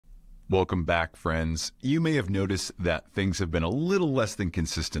Welcome back, friends. You may have noticed that things have been a little less than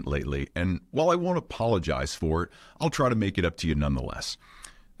consistent lately, and while I won't apologize for it, I'll try to make it up to you nonetheless.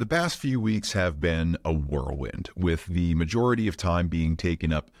 The past few weeks have been a whirlwind, with the majority of time being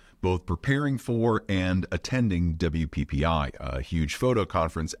taken up both preparing for and attending WPPI, a huge photo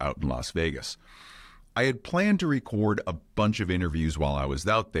conference out in Las Vegas. I had planned to record a bunch of interviews while I was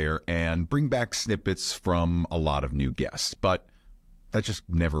out there and bring back snippets from a lot of new guests, but that just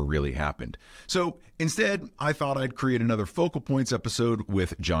never really happened. So instead, I thought I'd create another Focal Points episode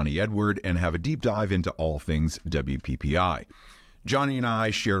with Jonny Edward and have a deep dive into all things WPPI. Jonny and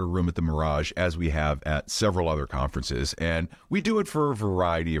I share a room at the Mirage, as we have at several other conferences, and we do it for a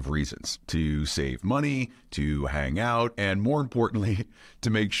variety of reasons: to save money, to hang out, and more importantly, to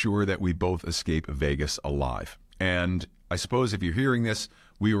make sure that we both escape Vegas alive. And I suppose if you're hearing this,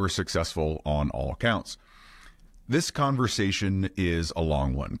 we were successful on all counts. This conversation is a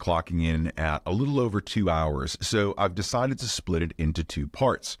long one, clocking in at a little over 2 hours, so I've decided to split it into two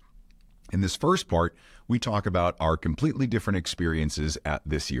parts. In this first part, we talk about our completely different experiences at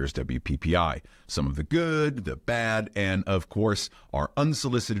this year's WPPI, some of the good, the bad, and of course, our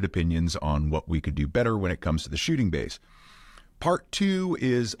unsolicited opinions on what we could do better when it comes to the shooting bays. Part two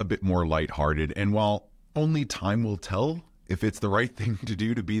is a bit more lighthearted, and while only time will tell if it's the right thing to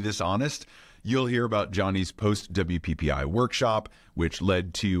do to be this honest, you'll hear about Jonny's post-WPPI workshop, which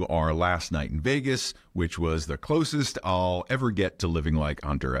led to our last night in Vegas, which was the closest I'll ever get to living like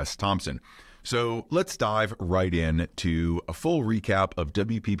Hunter S. Thompson. So let's dive right in to a full recap of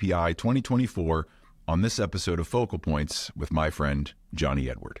WPPI 2024 on this episode of Focal Points with my friend,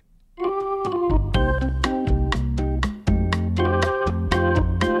 Jonny Edward.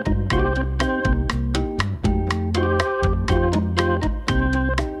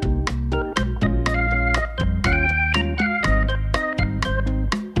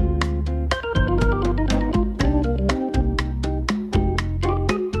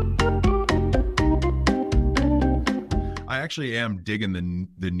 Actually am digging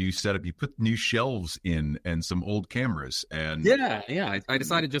the new setup. You put new shelves in and some old cameras, and yeah. I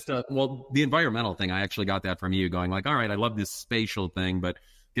decided just to, well, the environmental thing, I actually got that from you, going like, all right, I love this spatial thing, but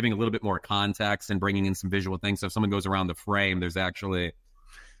giving a little bit more context and bringing in some visual things. So if someone goes around the frame, there's actually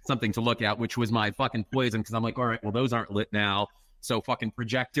something to look at, which was my fucking poison, because I'm like, all right, well, those aren't lit now, so fucking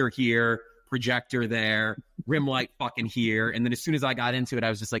projector here, projector there, rim light fucking here. And then as soon as I got into it, I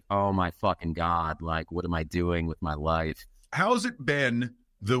was just like, oh my fucking God, like, what am I doing with my life? How's it been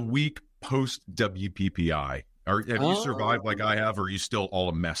the week post WPPI? Have you survived like I have, or are you still all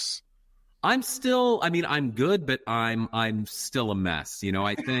a mess? I'm good, but I'm still a mess. You know,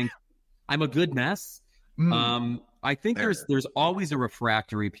 I think I'm a good mess. I think there's always a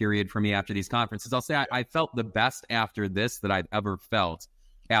refractory period for me after these conferences. I'll say I felt the best after this that I've ever felt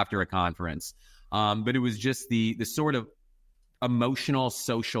after a conference. But it was just the sort of emotional,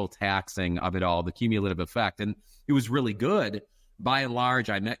 social taxing of it all, the cumulative effect. And it was really good. By and large,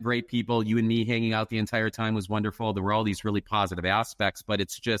 I met great people. You and me hanging out the entire time was wonderful. There were all these really positive aspects, but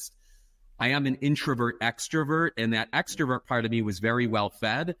it's just, I am an introvert extrovert, and that extrovert part of me was very well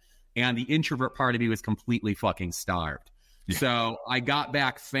fed, and the introvert part of me was completely fucking starved. Yeah. So I got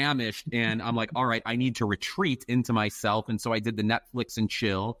back famished, and I'm like, all right, I need to retreat into myself. And so I did the Netflix and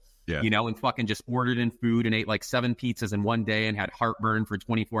chill. Yeah. You know, and fucking just ordered in food and ate like 7 pizzas in one day and had heartburn for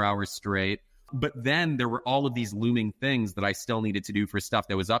 24 hours straight. But then there were all of these looming things that I still needed to do for stuff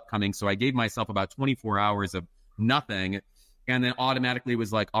that was upcoming. So I gave myself about 24 hours of nothing, and then automatically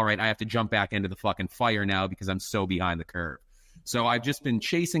was like, all right, I have to jump back into the fucking fire now because I'm so behind the curve. So I've just been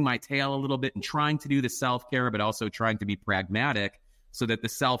chasing my tail a little bit and trying to do the self-care, but also trying to be pragmatic so that the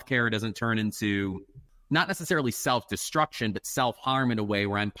self-care doesn't turn into not necessarily self-destruction, but self-harm in a way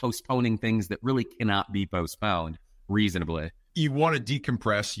where I'm postponing things that really cannot be postponed reasonably. You want to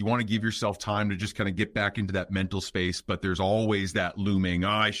decompress. You want to give yourself time to just kind of get back into that mental space, but there's always that looming,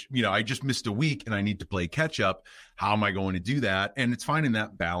 I just missed a week and I need to play catch up. How am I going to do that? And it's finding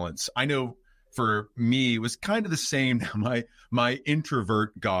that balance. I know for me, it was kind of the same. My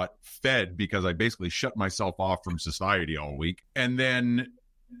introvert got fed because I basically shut myself off from society all week. And then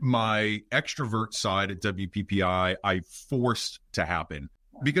my extrovert side at WPPI, I forced to happen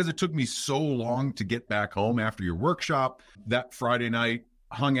because it took me so long to get back home after your workshop. That Friday night,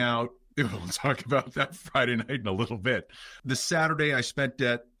 hung out. We'll talk about that Friday night in a little bit. The Saturday I spent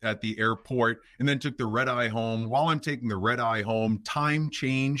at the airport and then took the red eye home. While I'm taking the red eye home, time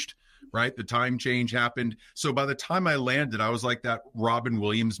changed, right? The time change happened. So by the time I landed, I was like that Robin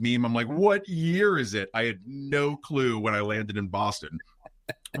Williams meme. I'm like, what year is it? I had no clue when I landed in Boston.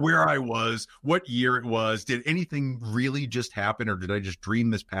 where I was, what year it was. Did anything really just happen, or did I just dream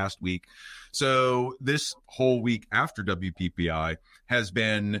this past week? So this whole week after WPPI has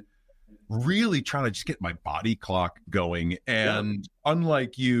been really trying to just get my body clock going. And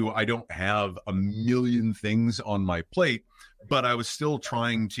unlike you, I don't have a million things on my plate, but I was still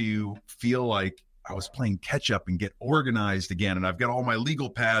trying to feel like I was playing catch up and get organized again. And I've got all my legal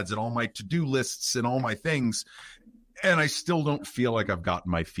pads and all my to-do lists and all my things. And I still don't feel like I've gotten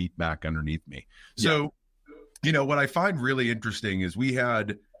my feet back underneath me. So, you know, what I find really interesting is we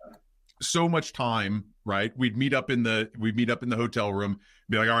had so much time, right? We'd meet up in the hotel room,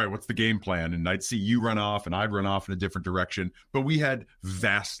 be like, all right, what's the game plan? And I'd see you run off and I'd run off in a different direction. But we had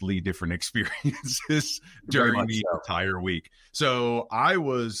vastly different experiences during the entire week. So I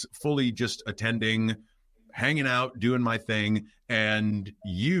was fully just attending, hanging out, doing my thing. And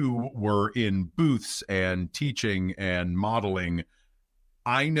you were in booths and teaching and modeling.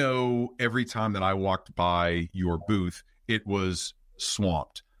 I know every time that I walked by your booth, it was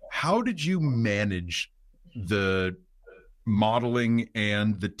swamped. How did you manage the modeling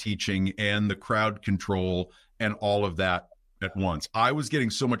and the teaching and the crowd control and all of that at once? I was getting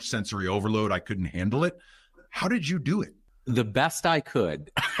so much sensory overload, I couldn't handle it. How did you do it? The best I could.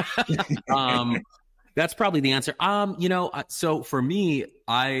 That's probably the answer. You know, so for me,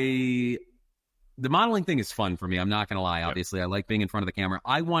 the modeling thing is fun for me. I'm not going to lie. Obviously, I like being in front of the camera.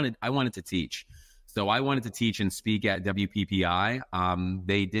 I wanted to teach. So I wanted to teach and speak at WPPI.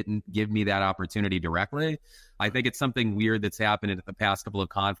 They didn't give me that opportunity directly. I think it's something weird that's happened at the past couple of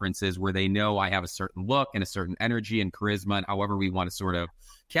conferences where they know I have a certain look and a certain energy and charisma, and however we want to sort of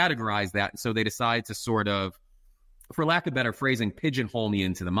categorize that. So they decide to sort of, for lack of better phrasing, pigeonhole me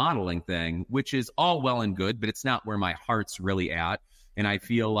into the modeling thing, which is all well and good, but it's not where my heart's really at. And I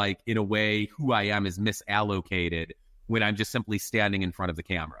feel like, in a way, who I am is misallocated when I'm just simply standing in front of the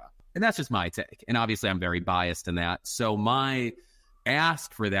camera. And that's just my take. And obviously, I'm very biased in that. So my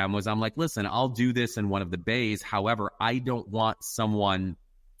ask for them was, I'm like, listen, I'll do this in one of the bays. However, I don't want someone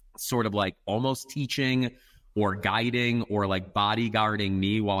sort of like almost teaching or guiding or like bodyguarding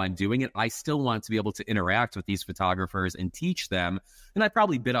me while I'm doing it. I still want to be able to interact with these photographers and teach them. And I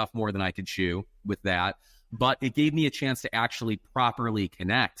probably bit off more than I could chew with that. But it gave me a chance to actually properly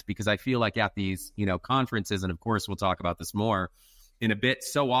connect, because I feel like at these, you know, conferences, and of course we'll talk about this more in a bit,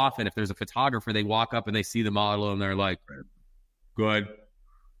 so often if there's a photographer, they walk up and they see the model and they're like, good,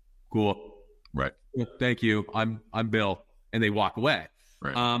 cool, right, thank you, I'm Bill, and they walk away.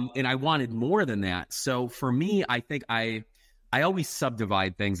 Right. And I wanted more than that. So for me, I think I always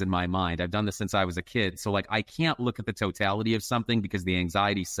subdivide things in my mind. I've done this since I was a kid. So like, I can't look at the totality of something because the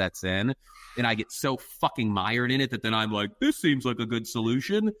anxiety sets in and I get so fucking mired in it that then I'm like, this seems like a good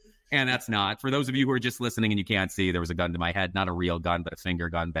solution. And that's not. For those of you who are just listening and you can't see, there was a gun to my head, not a real gun, but a finger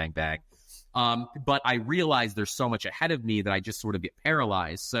gun, bang, bang. But I realized there's so much ahead of me that I just sort of get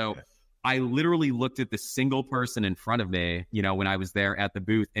paralyzed. So I literally looked at the single person in front of me, you know, when I was there at the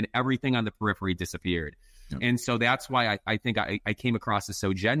booth, and everything on the periphery disappeared. Yep. And so that's why I think I came across as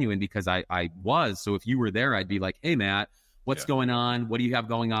so genuine, because I was. So if you were there, I'd be like, hey, Matt, what's going on? What do you have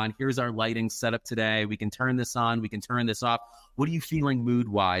going on? Here's our lighting setup today. We can turn this on. We can turn this off. What are you feeling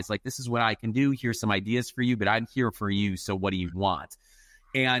mood-wise? Like, this is what I can do. Here's some ideas for you, but I'm here for you. So what do you want?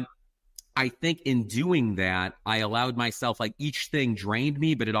 And I think in doing that, I allowed myself, like, each thing drained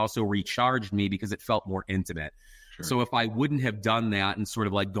me, but it also recharged me because it felt more intimate. Sure. So if I wouldn't have done that and sort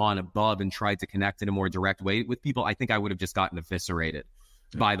of like gone above and tried to connect in a more direct way with people, I think I would have just gotten eviscerated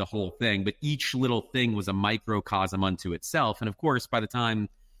by the whole thing. But each little thing was a microcosm unto itself. And of course, by the time,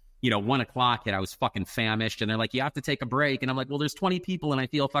 you know, 1 o'clock hit, I was fucking famished, and they're like, you have to take a break. And I'm like, well, there's 20 people and I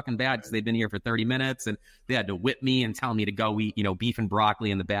feel fucking bad because they've been here for 30 minutes and they had to whip me and tell me to go eat, you know, beef and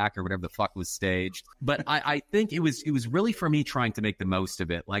broccoli in the back or whatever the fuck was staged. But I think it was really for me trying to make the most of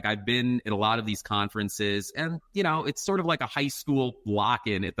it. Like, I've been at a lot of these conferences, and, you know, it's sort of like a high school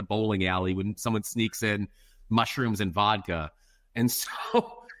lock-in at the bowling alley when someone sneaks in mushrooms and vodka. And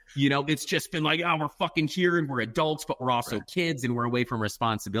so, you know, it's just been like, oh, we're fucking here and we're adults, but we're also kids and we're away from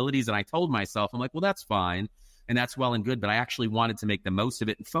responsibilities. And I told myself, I'm like, well, that's fine. And that's well and good. But I actually wanted to make the most of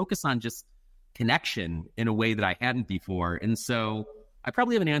it and focus on just connection in a way that I hadn't before. And so I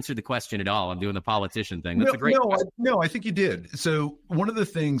probably haven't answered the question at all. I'm doing the politician thing. That's a great question. No, I think you did. So one of the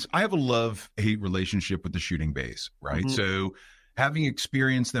things, I have a love-hate relationship with the shooting bays, right? Mm-hmm. So having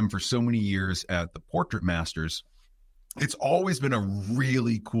experienced them for so many years at the Portrait Masters, it's always been a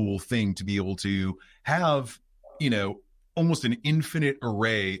really cool thing to be able to have, you know, almost an infinite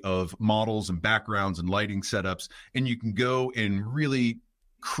array of models and backgrounds and lighting setups. And you can go and really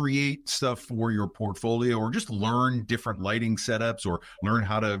create stuff for your portfolio or just learn different lighting setups or learn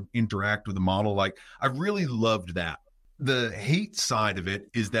how to interact with the model. Like, I really loved that. The hate side of it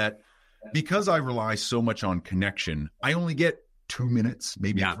is that because I rely so much on connection, I only get 2 minutes,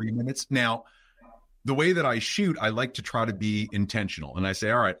 maybe 3 minutes. Now, the way that I shoot, I like to try to be intentional. And I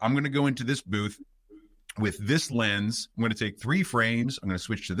say, all right, I'm going to go into this booth with this lens. I'm going to take 3 frames. I'm going to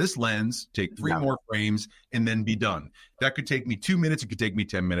switch to this lens, take 3 more frames, and then be done. That could take me 2 minutes. It could take me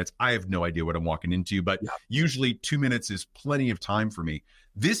 10 minutes. I have no idea what I'm walking into, but usually 2 minutes is plenty of time for me.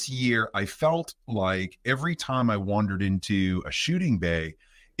 This year, I felt like every time I wandered into a shooting bay,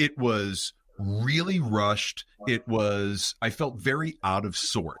 it was really rushed. I felt very out of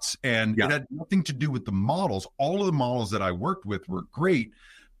sorts, and it had nothing to do with the models. All of the models that I worked with were great,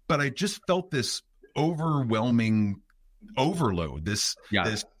 but I just felt this overwhelming overload, this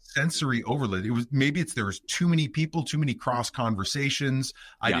sensory overload. There was too many people, too many cross conversations.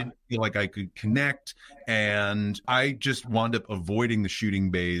 I didn't feel like I could connect, and I just wound up avoiding the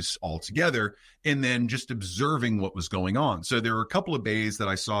shooting bays altogether and then just observing what was going on. So there were a couple of bays that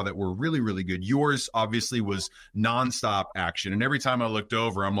I saw that were really, really good. Yours obviously was nonstop action. And every time I looked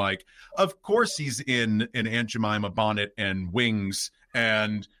over, I'm like, of course he's in an Aunt Jemima bonnet and wings.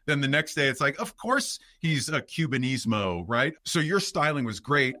 And then the next day, it's like, of course he's a Cubanismo, right? So your styling was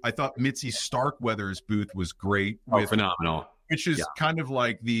great. I thought Mitzi Starkweather's booth was great. Phenomenal. Which is kind of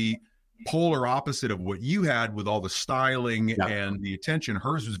like the polar opposite of what you had with all the styling and the attention.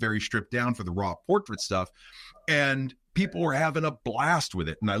 Hers was very stripped down for the raw portrait stuff. And people were having a blast with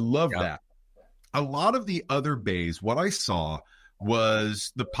it. And I love that. A lot of the other bays, what I saw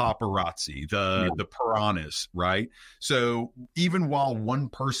was the paparazzi, the piranhas, right? So even while one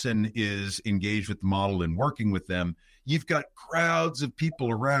person is engaged with the model and working with them, you've got crowds of people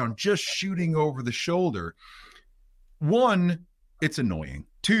around just shooting over the shoulder. One, it's annoying.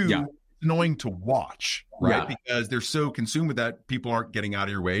 Two, it's annoying to watch, right? Because they're so consumed with that, people aren't getting out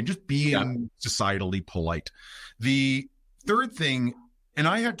of your way, just being societally polite. The third thing, and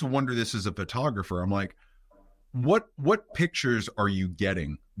I had to wonder this as a photographer, I'm like, what pictures are you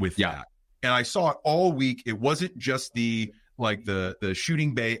getting with that? And I saw it all week. It wasn't just the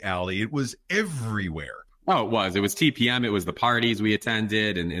shooting bay alley. It was everywhere. Oh, it was. It was TPM. It was the parties we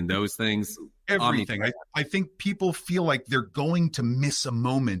attended and those things. Everything. I think people feel like they're going to miss a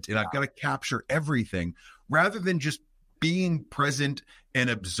moment and I've got to capture everything rather than just being present and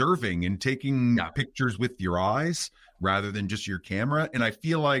observing and taking pictures with your eyes rather than just your camera. And I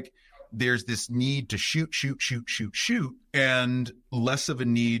feel like there's this need to shoot, and less of a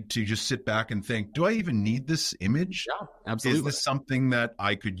need to just sit back and think, do I even need this image? Yeah, absolutely. Is this something that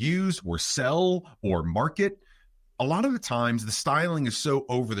I could use or sell or market? A lot of the times the styling is so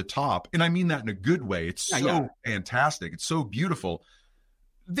over the top, and I mean that in a good way. It's so fantastic. It's so beautiful.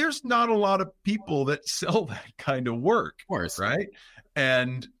 There's not a lot of people that sell that kind of work, of course, right?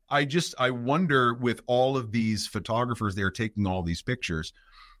 And I wonder, with all of these photographers, they're taking all these pictures,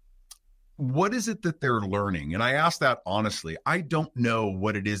 what is it that they're learning? And I ask that honestly. I don't know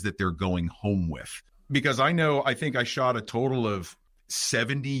what it is that they're going home with, because I think I shot a total of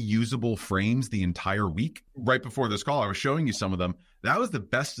 70 usable frames the entire week. Right before this call, I was showing you some of them. That was the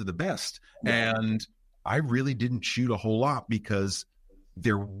best of the best. And I really didn't shoot a whole lot because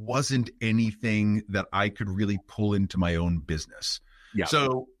there wasn't anything that I could really pull into my own business.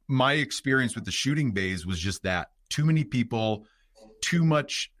 So my experience with the shooting bays was just that. Too many people, too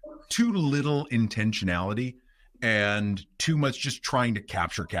little intentionality, and too much just trying to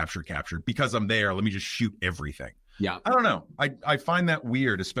capture. Because I'm there, let me just shoot everything. I don't know. I find that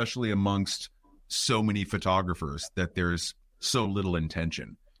weird, especially amongst so many photographers, that there's so little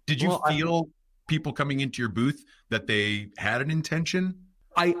intention. Did you feel people coming into your booth that they had an intention?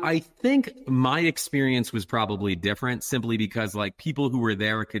 I think my experience was probably different, simply because like people who were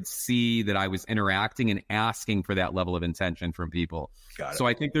there could see that I was interacting and asking for that level of intention from people. So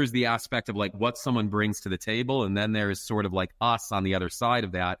I think there's the aspect of like what someone brings to the table, and then there's sort of like us on the other side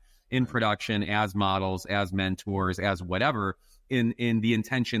of that in production, as models, as mentors, as whatever, in the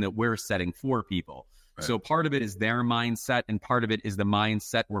intention that we're setting for people. So part of it is their mindset, and part of it is the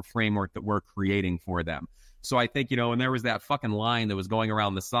mindset or framework that we're creating for them. So I think, and there was that fucking line that was going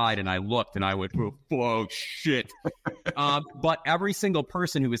around the side, and I looked and I went, oh shit. But every single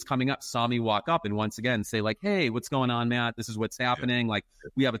person who was coming up saw me walk up and once again say like, hey, what's going on, Matt? This is what's happening. Like,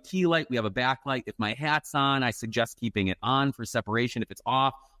 we have a key light, we have a backlight. If my hat's on, I suggest keeping it on for separation. If it's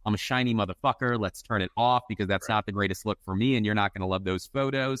off, I'm a shiny motherfucker. Let's turn it off, because that's not the greatest look for me, and you're not going to love those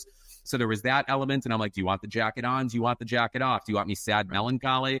photos. So there was that element, and I'm like, do you want the jacket on? Do you want the jacket off? Do you want me sad,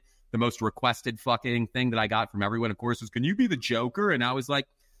 melancholy? the most requested fucking thing that I got from everyone, of course, was, can you be the Joker? And I was like,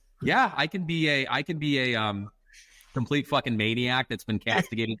 yeah, I can be a complete fucking maniac that's been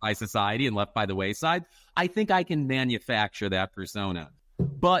castigated by society and left by the wayside. I think I can manufacture that persona.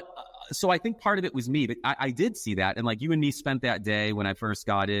 But so I think part of it was me, but I did see that. And like you and me spent that day when I first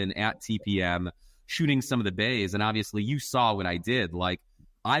got in at TPM shooting some of the bays. And obviously you saw what I did. Like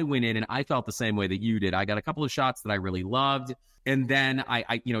I went in and I felt the same way that you did. I got a couple of shots that I really loved. And then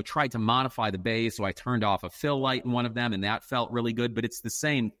I tried to modify the bay. So I turned off a fill light in one of them and that felt really good, but it's the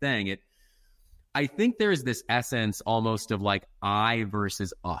same thing. I think there's this essence almost of like I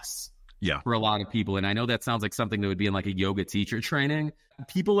versus us. Yeah. For a lot of people. And I know that sounds like something that would be in like a yoga teacher training.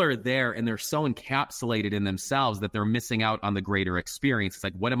 People are there and they're so encapsulated in themselves that they're missing out on the greater experience. It's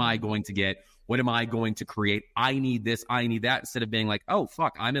like, what am I going to get? What am I going to create? I need this, I need that, instead of being like, oh,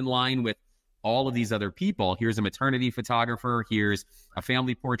 fuck, I'm in line with all of these other people. Here's a maternity photographer. Here's a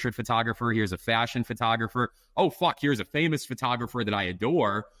family portrait photographer. Here's a fashion photographer. Oh, fuck, here's a famous photographer that I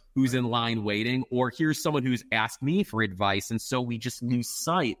adore who's in line waiting. Or here's someone who's asked me for advice. And so we just lose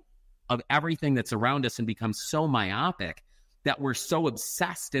sight of everything that's around us and become so myopic that we're so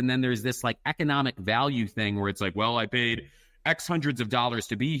obsessed. And then there's this like economic value thing where it's like, well, I paid X hundreds of dollars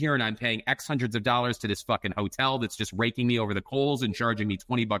to be here and I'm paying X hundreds of dollars to this fucking hotel that's just raking me over the coals and charging me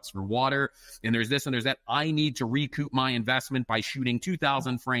 $20 for water. And there's this and there's that. I need to recoup my investment by shooting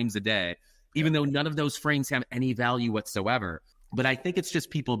 2,000 frames a day, even though none of those frames have any value whatsoever. But I think it's just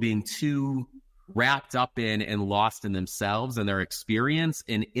people being too wrapped up in and lost in themselves and their experience,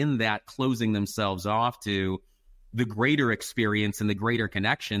 and in that closing themselves off to the greater experience and the greater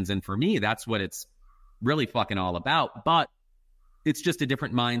connections. And for me, that's what it's really fucking all about. But it's just a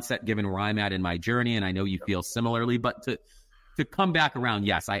different mindset given where I'm at in my journey, and I know you feel similarly. But to come back around,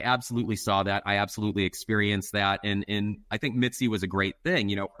 yes, I absolutely saw that. I absolutely experienced that. And I think Mitzi was a great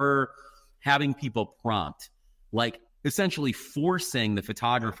thing, her having people prompt, like essentially forcing the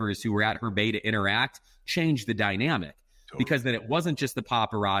photographers who were at her bay to interact, change the dynamic. Totally. Because then it wasn't just the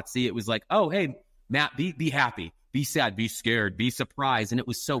paparazzi. It was like, oh, hey, Matt, be happy, be sad, be scared, be surprised. And it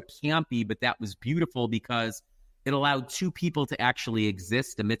was so campy, but that was beautiful because it allowed two people to actually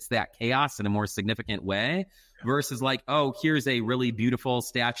exist amidst that chaos in a more significant way, versus like, oh, here's a really beautiful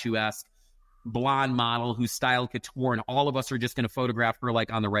statuesque blonde model who's style couture, and all of us are just going to photograph her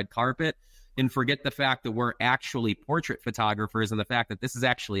like on the red carpet and forget the fact that we're actually portrait photographers and the fact that this is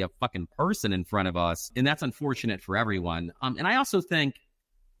actually a fucking person in front of us. And that's unfortunate for everyone. And I also think,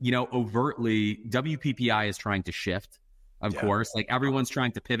 overtly, WPPI is trying to shift, of course. Like everyone's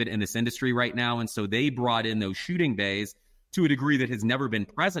trying to pivot in this industry right now. And so they brought in those shooting bays to a degree that has never been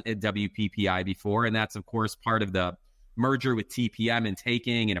present at WPPI before. And that's, of course, part of the merger with TPM and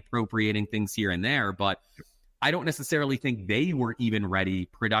taking and appropriating things here and there. But I don't necessarily think they were even ready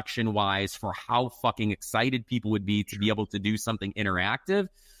production-wise for how fucking excited people would be to be able to do something interactive.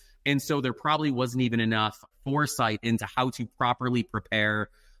 And so there probably wasn't even enough foresight into how to properly prepare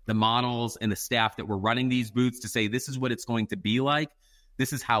the models and the staff that were running these booths to say, this is what it's going to be like.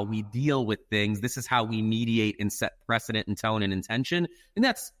 This is how we deal with things. This is how we mediate and set precedent and tone and intention. And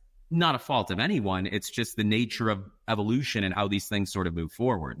that's not a fault of anyone. It's just the nature of evolution and how these things sort of move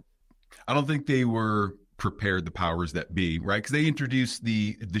forward. I don't think they were prepared, the powers that be, right? Because they introduced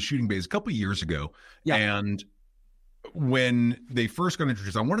the shooting bays a couple of years ago. Yeah. And when they first got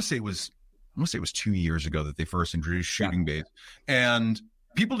introduced, I want to say it was 2 years ago that they first introduced shooting bays. And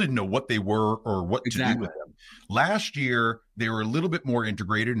people didn't know what they were or what to do with them. Last year, they were a little bit more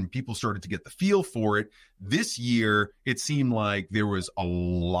integrated and people started to get the feel for it. This year, it seemed like there was a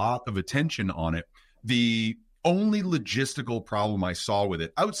lot of attention on it. The only logistical problem I saw with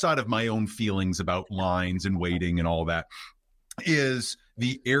it, outside of my own feelings about lines and waiting and all that, is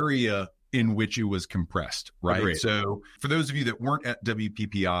the area in which it was compressed, right? Agreed. So for those of you that weren't at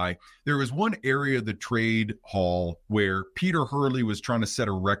WPPI, there was one area of the trade hall where Peter Hurley was trying to set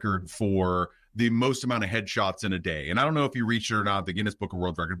a record for the most amount of headshots in a day. And I don't know if he reached it or not, the Guinness Book of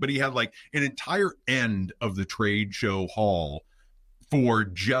World Record, but he had like an entire end of the trade show hall for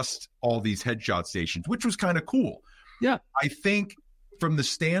just all these headshot stations, which was kind of cool. Yeah. I think from the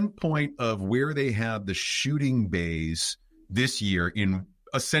standpoint of where they had the shooting bays this year in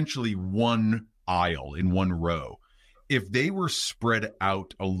essentially one aisle, in one row, if they were spread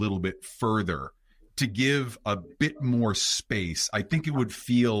out a little bit further to give a bit more space, I think it would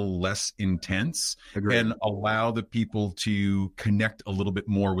feel less intense. Agreed. And allow the people to connect a little bit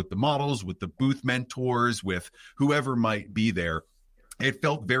more with the models, with the booth mentors, with whoever might be there. It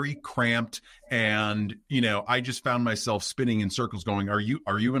felt very cramped, and I just found myself spinning in circles, going, "Are you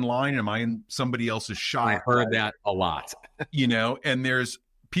in line? Am I in somebody else's shot?" I heard that a lot. And there's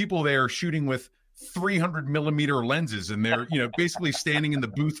people there shooting with 300 millimeter lenses, and they're, basically standing in the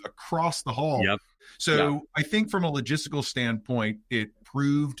booth across the hall. Yep. So I think from a logistical standpoint, it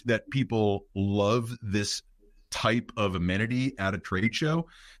proved that people love this type of amenity at a trade show.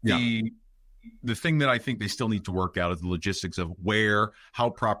 The thing that I think they still need to work out is the logistics of where, how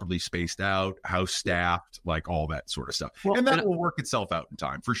properly spaced out, how staffed, like all that sort of stuff. Well, and that will work itself out in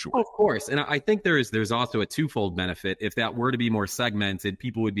time for sure. Of course. And I think there's also a twofold benefit. If that were to be more segmented,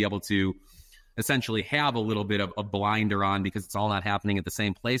 people would be able to essentially have a little bit of a blinder on because it's all not happening at the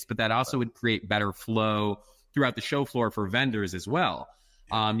same place. But that also would create better flow throughout the show floor for vendors as well.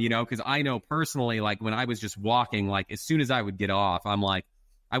 Because I know personally, like when I was just walking, like as soon as I would get off, I'm like,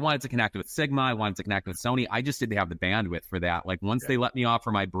 I wanted to connect with Sigma. I wanted to connect with Sony. I just didn't have the bandwidth for that. Like once they let me off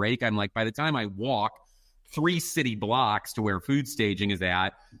for my break, I'm like, by the time I walk 3 city blocks to where food staging is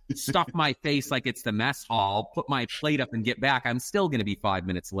at, stuff my face like it's the mess hall, put my plate up and get back, I'm still going to be 5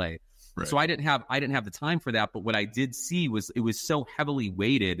 minutes late. Right. So I didn't have the time for that. But what I did see was it was so heavily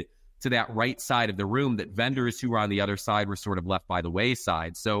weighted to that right side of the room that vendors who were on the other side were sort of left by the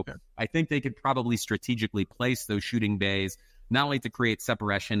wayside. So I think they could probably strategically place those shooting bays not only to create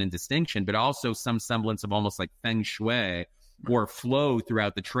separation and distinction, but also some semblance of almost like feng shui or flow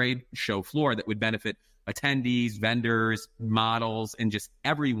throughout the trade show floor that would benefit attendees, vendors, models, and just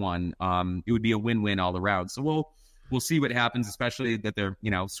everyone. It would be a win-win all around. So we'll see what happens, especially that they're,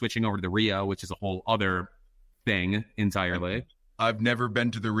 switching over to the Rio, which is a whole other thing entirely. I've never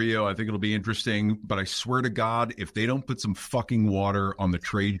been to the Rio. I think it'll be interesting, but I swear to God, if they don't put some fucking water on the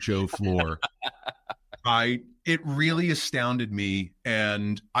trade show floor, it really astounded me.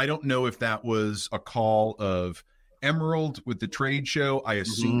 And I don't know if that was a call of Emerald with the trade show. I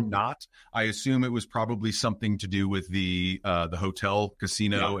assume not. I assume it was probably something to do with the hotel,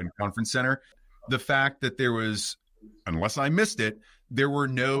 casino, and conference center. The fact that there was, unless I missed it, there were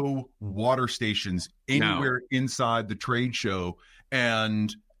no water stations anywhere inside the trade show.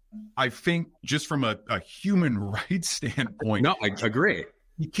 And I think just from a human rights standpoint. No, I agree.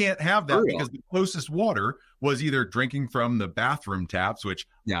 You can't have that because the closest water was either drinking from the bathroom taps, which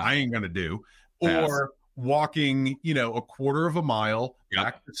I ain't going to do, or walking, a quarter of a mile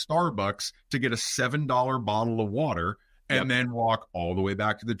back to Starbucks to get a $7 bottle of water and then walk all the way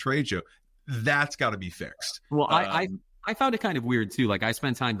back to the trade show. That's got to be fixed. Well, I found it kind of weird too. Like I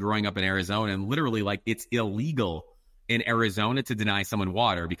spent time growing up in Arizona, and literally like it's illegal in Arizona to deny someone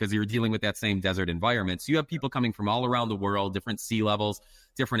water because you're dealing with that same desert environment. So you have people coming from all around the world, different sea levels,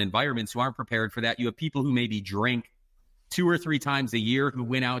 different environments who aren't prepared for that. You have people who maybe drink 2 or 3 times a year who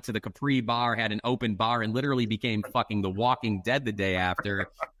went out to the Capri bar, had an open bar, and literally became fucking The Walking Dead the day after,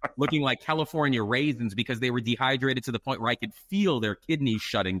 looking like California raisins because they were dehydrated to the point where I could feel their kidneys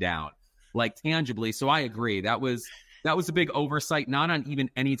shutting down, like tangibly. So I agree. That was a big oversight, not on even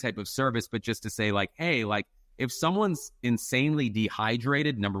any type of service, but just to say like, hey, like, if someone's insanely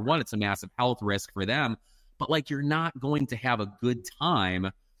dehydrated, number one, it's a massive health risk for them, but like you're not going to have a good time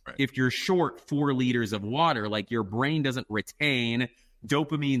if you're short 4 liters of water. Like your brain doesn't retain,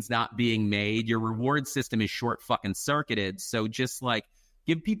 dopamine's not being made, your reward system is short fucking circuited. So just like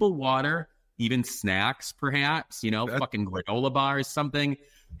give people water, even snacks, perhaps, fucking granola bars, something.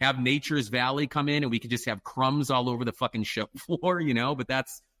 Have Nature's Valley come in and we could just have crumbs all over the fucking show floor, but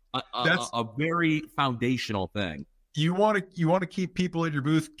that's a very foundational thing. You want to keep people at your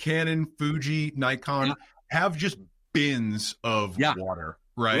booth. Canon, Fuji, Nikon have just bins of water,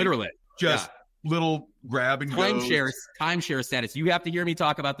 right? Literally, just little grab and go. Timeshare status. You have to hear me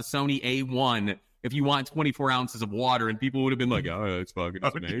talk about the Sony A1 if you want 24 ounces of water, and people would have been like, "Oh, that's fucking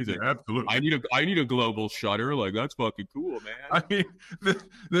amazing." Yeah, absolutely. I need a global shutter. Like that's fucking cool, man. I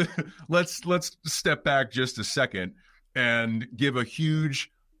mean, let's step back just a second and give a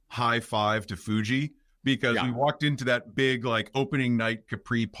huge high five to Fuji because we walked into that big like opening night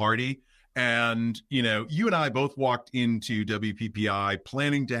Capri party, and you and I both walked into WPPI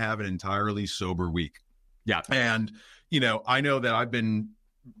planning to have an entirely sober week. And I know that I've been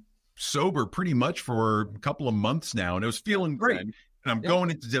sober pretty much for a couple of months now, and it was feeling great. And I'm going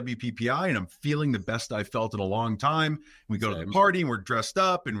into WPPI and I'm feeling the best I felt in a long time. We go to the party and we're dressed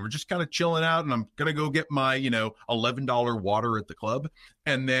up and we're just kind of chilling out, and I'm going to go get my, $11 water at the club.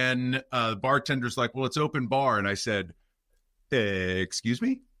 And then the bartender's like, well, it's open bar. And I said, excuse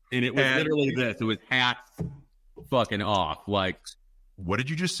me? And it was literally this. It was hats fucking off. Like, what did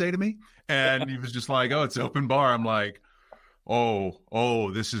you just say to me? And he was just like, oh, it's open bar. I'm like,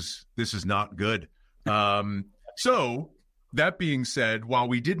 oh, this is not good. So that being said, while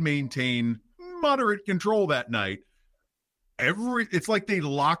we did maintain moderate control that night, it's like they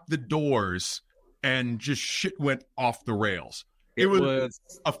locked the doors and just shit went off the rails. It was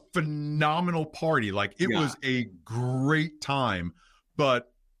a phenomenal party. Like, it was a great time.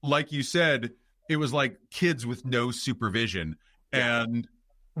 But like you said, it was like kids with no supervision. And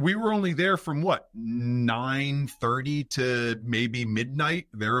we were only there from 9:30 to maybe midnight,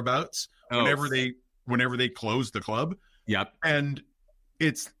 thereabouts, whenever they closed the club. Yep. And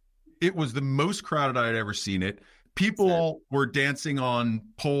it was the most crowded I'd ever seen it. People were dancing on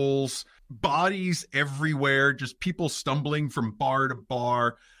poles, bodies everywhere, just people stumbling from bar to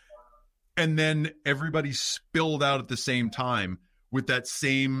bar. And then everybody spilled out at the same time with that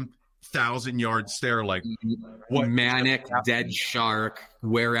same 1,000-yard stare, like, what manic dead shark,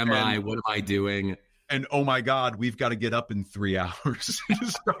 where am I, what am I doing? And oh my God, we've got to get up in 3 hours to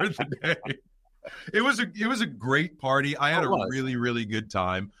start the day. It was a great party. I had a really, really good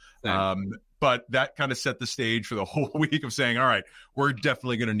time. But that kind of set the stage for the whole week of saying, all right, we're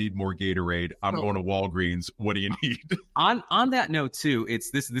definitely going to need more Gatorade. I'm going to Walgreens. What do you need? On that note too,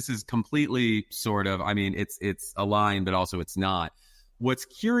 this is completely sort of, I mean, it's a line, but also it's not. What's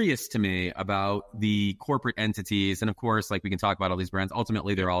curious to me about the corporate entities, and of course, like, we can talk about all these brands,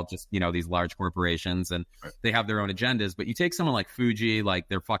 ultimately they're all just, these large corporations, and they have their own agendas. But you take someone like Fuji, like,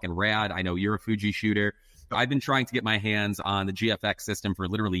 they're fucking rad. I know you're a Fuji shooter. I've been trying to get my hands on the GFX system for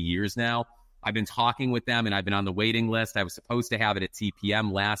literally years now. I've been talking with them, and I've been on the waiting list. I was supposed to have it at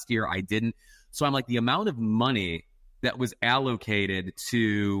TPM last year. I didn't. So I'm like, the amount of money that was allocated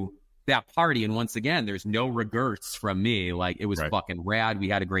to that party, and once again, there's no regrets from me. Like, it was fucking rad. We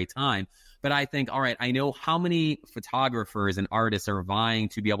had a great time. But I think, all right, I know how many photographers and artists are vying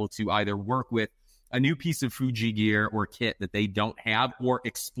to be able to either work with a new piece of Fuji gear or kit that they don't have, or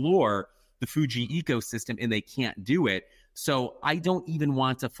explore the Fuji ecosystem, and they can't do it. So I don't even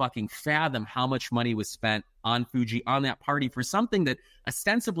want to fucking fathom how much money was spent on Fuji on that party for something that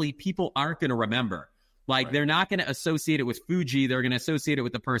ostensibly people aren't going to remember. Like, they're not going to associate it with Fuji. They're going to associate it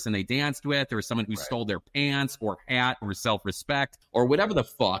with the person they danced with, or someone who stole their pants or hat or self-respect or whatever the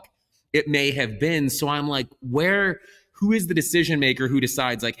fuck it may have been. So I'm like, who is the decision maker who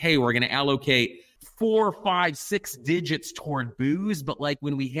decides, like, hey, we're going to allocate 4, 5, 6 digits toward booze? But like,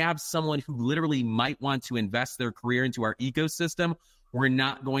 when we have someone who literally might want to invest their career into our ecosystem, we're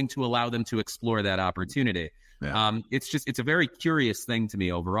not going to allow them to explore that opportunity. Yeah. It's a very curious thing to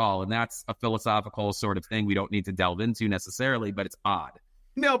me overall, and that's a philosophical sort of thing we don't need to delve into necessarily, but it's odd.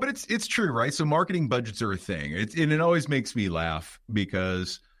 No, but it's true, right? So marketing budgets are a thing. And it always makes me laugh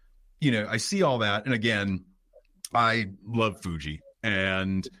because, I see all that. And again, I love Fuji,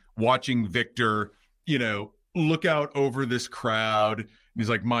 and watching Victor, look out over this crowd. He's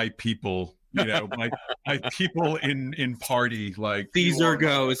like, my people, my people in party, like, Caesar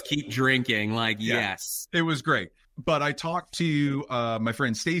goes, keep drinking. Like, yes, it was great. But I talked to my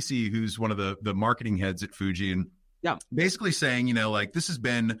friend Stacy, who's one of the marketing heads at Fuji, and basically saying, like, this has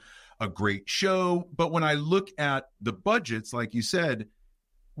been a great show. But when I look at the budgets, like you said,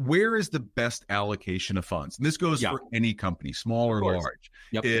 where is the best allocation of funds? And this goes for any company, small or large,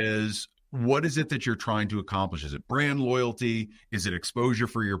 is what is it that you're trying to accomplish? Is it brand loyalty? Is it exposure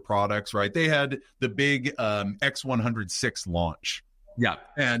for your products, right? They had the big X106 launch. Yeah.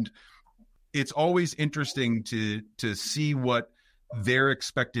 And it's always interesting to see what their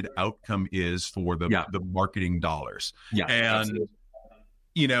expected outcome is for the marketing dollars. Yeah. And,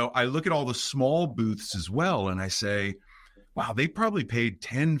 I look at all the small booths as well, and I say, wow, they probably paid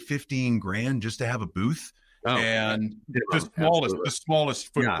 10, 15 grand just to have a booth. Oh, and the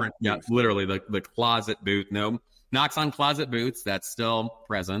smallest footprint. Yeah, literally the closet booth. No, knocks on closet booths. That's still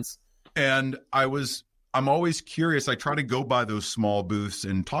presence. And I'm always curious. I try to go by those small booths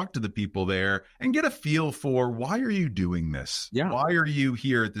and talk to the people there and get a feel for, why are you doing this? Yeah. Why are you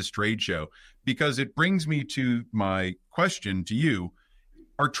here at this trade show? Because it brings me to my question to you.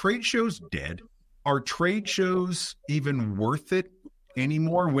 Are trade shows dead? Are trade shows even worth it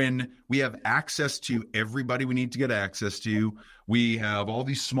anymore when we have access to everybody we need to get access to? We have all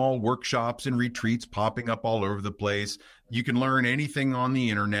these small workshops and retreats popping up all over the place. You can learn anything on the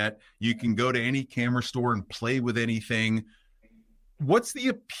internet. You can go to any camera store and play with anything. What's the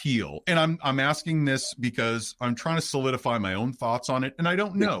appeal? And I'm asking this because I'm trying to solidify my own thoughts on it, and I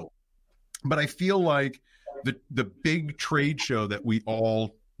don't know. But I feel like the big trade show that we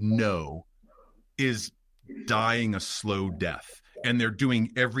all know is dying a slow death, and they're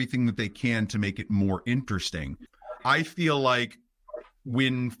doing everything that they can to make it more interesting. I feel like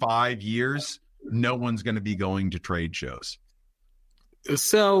in 5 years, no one's going to be going to trade shows.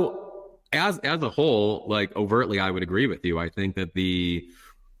 So as a whole, like, overtly, I would agree with you. I think that the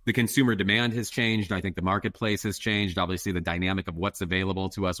The consumer demand has changed. I think the marketplace has changed. Obviously, the dynamic of what's available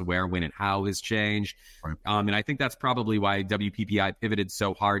to us, where, when, and how has changed. Right. And I think that's probably why WPPI pivoted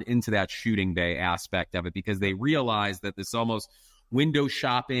so hard into that shooting bay aspect of it, because they realized that this almost window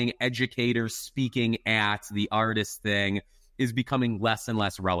shopping, educator speaking at the artist thing is becoming less and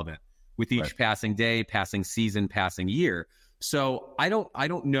less relevant with each passing day, passing season, passing year. So I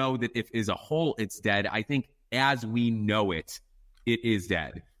don't know that if as a whole it's dead. I think as we know it, it is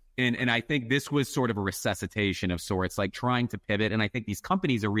dead. And I think this was sort of a resuscitation of sorts, like trying to pivot. And I think these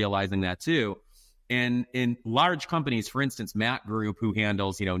companies are realizing that too. And in large companies, for instance, Matt Group, who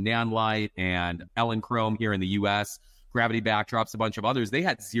handles, Nanlite and Ellen Chrome here in the US, Gravity Backdrops, a bunch of others, they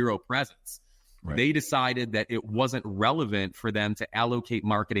had zero presence. Right. They decided that it wasn't relevant for them to allocate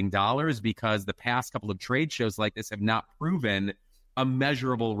marketing dollars because the past couple of trade shows like this have not proven a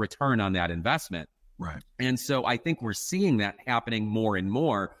measurable return on that investment. Right. And so I think we're seeing that happening more and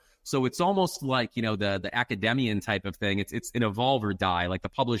more. So it's almost like, the academian type of thing. It's an evolve or die, like the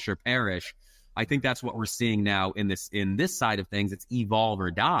publisher perish. I think that's what we're seeing now in this side of things. It's evolve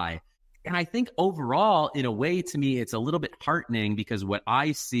or die. And I think overall, in a way, to me, it's a little bit heartening, because what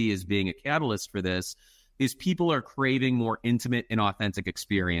I see as being a catalyst for this is people are craving more intimate and authentic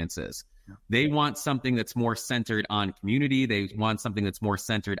experiences. Yeah. They want something that's more centered on community. They want something that's more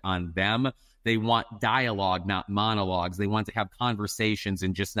centered on them. They want dialogue, not monologues. They want to have conversations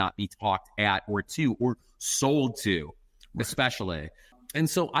and just not be talked at or to or sold to, especially. And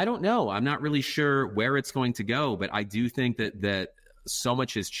so I don't know. I'm not really sure where it's going to go, but I do think that so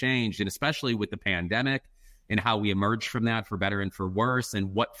much has changed, and especially with the pandemic and how we emerged from that, for better and for worse,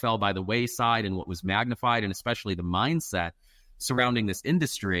 and what fell by the wayside and what was magnified, and especially the mindset surrounding this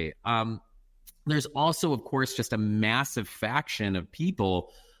industry. There's also, of course, just a massive faction of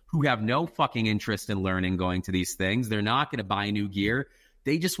people who have no fucking interest in learning, going to these things. They're not going to buy new gear.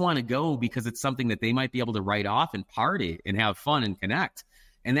 They just want to go because it's something that they might be able to write off and party and have fun and connect.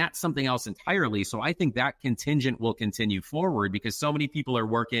 And that's something else entirely. So I think that contingent will continue forward, because so many people are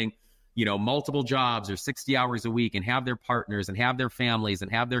working, multiple jobs or 60 hours a week, and have their partners and have their families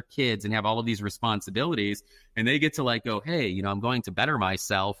and have their kids and have all of these responsibilities. And they get to go, hey, I'm going to better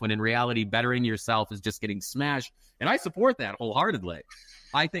myself, when in reality, bettering yourself is just getting smashed. And I support that wholeheartedly.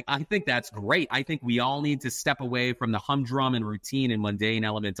 I think that's great. I think we all need to step away from the humdrum and routine and mundane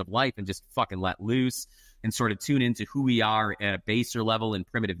elements of life and just fucking let loose and sort of tune into who we are at a baser level and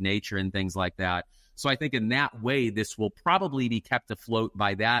primitive nature and things like that. So I think in that way, this will probably be kept afloat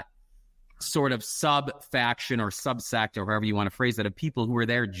by that sort of sub-faction or subsect, or however you want to phrase it, of people who are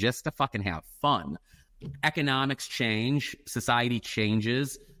there just to fucking have fun. Economics change, society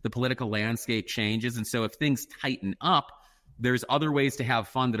changes, the political landscape changes. And so if things tighten up, there's other ways to have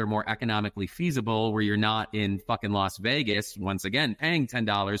fun that are more economically feasible, where you're not in fucking Las Vegas, once again, paying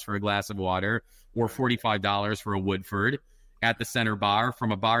 $10 for a glass of water or $45 for a Woodford at the center bar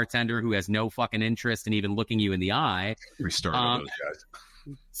from a bartender who has no fucking interest in even looking you in the eye. We started those guys.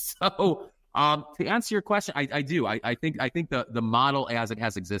 So to answer your question, I do. I think the model as it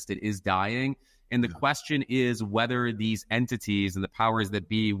has existed is dying. And the question is whether these entities and the powers that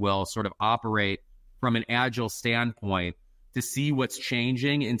be will sort of operate from an agile standpoint to see what's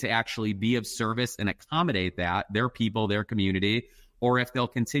changing and to actually be of service and accommodate that, their people, their community, or if they'll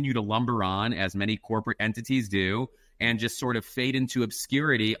continue to lumber on, as many corporate entities do, and just sort of fade into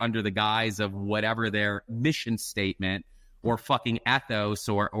obscurity under the guise of whatever their mission statement or fucking ethos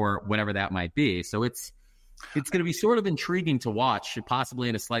or whatever that might be. So it's going to be sort of intriguing to watch, possibly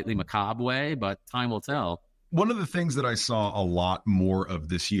in a slightly macabre way, but time will tell. One of the things that I saw a lot more of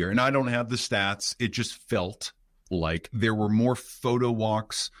this year, and I don't have the stats, it just felt like there were more photo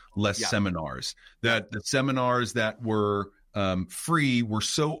walks, less seminars. That the seminars that were free were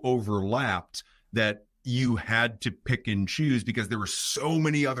so overlapped that you had to pick and choose, because there were so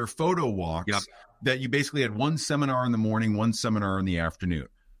many other photo walks that you basically had one seminar in the morning, one seminar in the afternoon.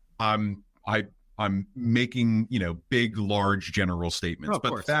 I'm making, big, large general statements.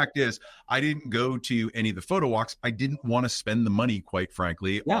 But the fact is, I didn't go to any of the photo walks. I didn't want to spend the money, quite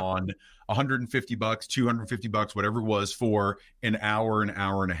frankly, on $150, $250, whatever it was, for an hour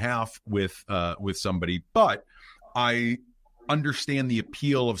and a half with somebody. But I understand the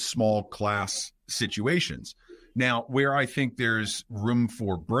appeal of small class situations. Now, where I think there's room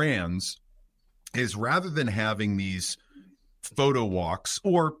for brands is, rather than having these photo walks,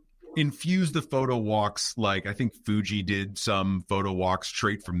 or infuse the photo walks, like I think Fuji did some photo walks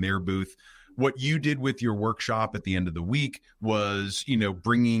straight from their booth. What you did with your workshop at the end of the week was,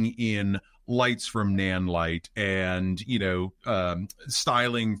 bringing in lights from Nanlite and,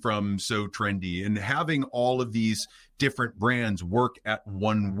 styling from So Trendy, and having all of these different brands work at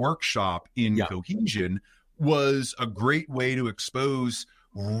one workshop in cohesion was a great way to expose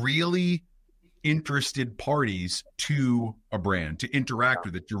really interested parties to a brand, to interact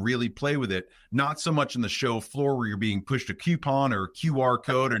with it, to really play with it, not so much on the show floor where you're being pushed a coupon or a QR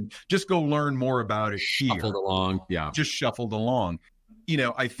code and just go learn more about it here. Shuffled along. Yeah. Just shuffled along.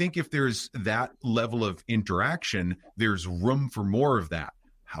 I think if there's that level of interaction, there's room for more of that.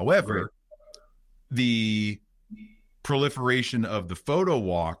 However, the proliferation of the photo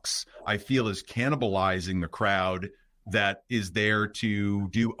walks, I feel, is cannibalizing the crowd that is there to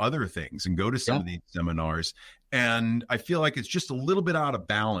do other things and go to some of these seminars. And I feel like it's just a little bit out of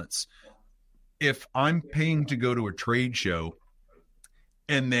balance. If I'm paying to go to a trade show,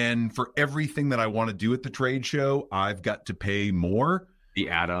 and then for everything that I want to do at the trade show, I've got to pay more. The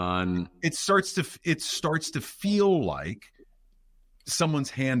add-on. It starts to feel like someone's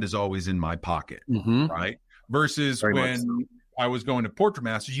hand is always in my pocket, right? Versus when I was going to Portrait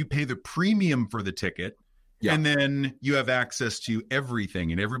Masters, you pay the premium for the ticket. Yeah. And then you have access to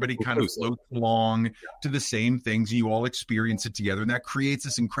everything, and everybody kind of floats along to the same things, and you all experience it together. And that creates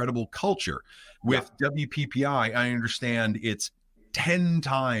this incredible culture. With WPPI, I understand it's 10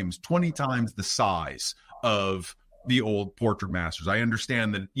 times, 20 times the size of the old Portrait Masters. I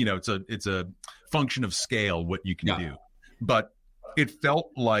understand that, it's a function of scale, what you can do. But it felt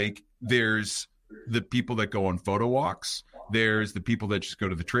like there's the people that go on photo walks. There's the people that just go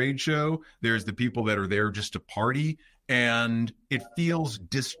to the trade show. There's the people that are there just to party. And it feels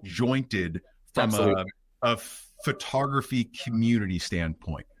disjointed from a photography community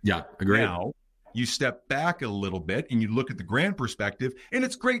standpoint. Yeah, agreed. Now, you step back a little bit and you look at the grand perspective, and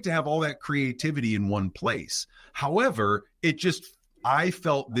it's great to have all that creativity in one place. However, I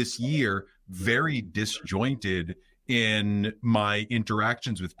felt this year very disjointed in my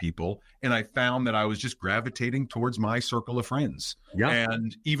interactions with people, and I found that I was just gravitating towards my circle of friends. Yeah.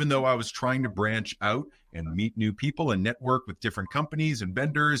 And even though I was trying to branch out and meet new people and network with different companies and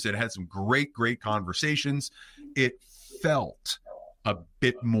vendors and had some great conversations, it felt a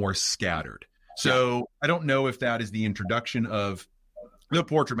bit more scattered. So I don't know if that is the introduction of the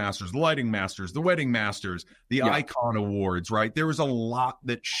Portrait Masters, the Lighting Masters, the Wedding Masters, the Icon Awards, right? There was a lot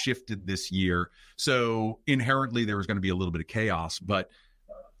that shifted this year. So inherently there was going to be a little bit of chaos, but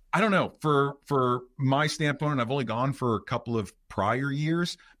I don't know, for my standpoint, and I've only gone for a couple of prior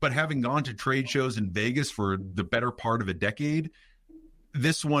years, but having gone to trade shows in Vegas for the better part of a decade,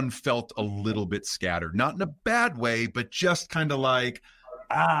 this one felt a little bit scattered, not in a bad way, but just kind of like,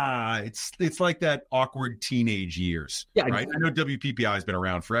 it's like that awkward teenage years, right? I know WPPI has been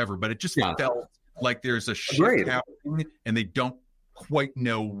around forever, but it just felt like there's a shift happening and they don't quite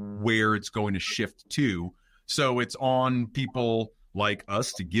know where it's going to shift to. So it's on people like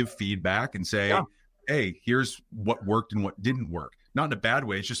us to give feedback and say, hey, here's what worked and what didn't work. Not in a bad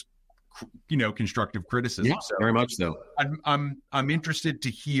way. It's just, constructive criticism. Yeah, so very much so. I'm interested to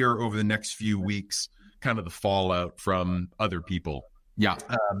hear over the next few weeks kind of the fallout from other people. Yeah.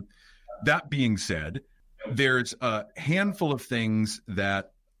 That being said, there's a handful of things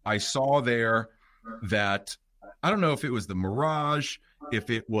that I saw there that I don't know if it was the mirage,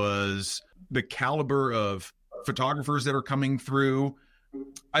 if it was the caliber of photographers that are coming through.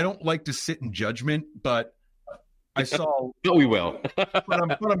 I don't like to sit in judgment, but I saw. No, we will. But I'm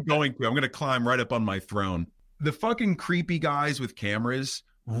going to. I'm going to climb right up on my throne. The fucking creepy guys with cameras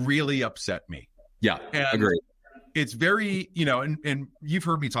really upset me. Yeah, agree. It's very, and you've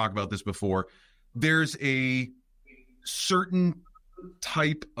heard me talk about this before. There's a certain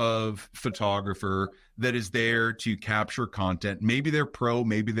type of photographer that is there to capture content. Maybe they're pro,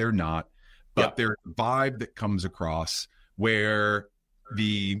 maybe they're not, but there's a vibe that comes across where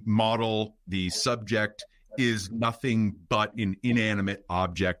the model, the subject, is nothing but an inanimate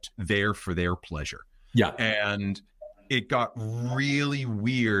object there for their pleasure. Yeah. And it got really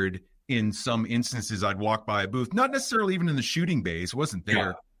weird. In some instances, I'd walk by a booth, not necessarily even in the shooting bays, wasn't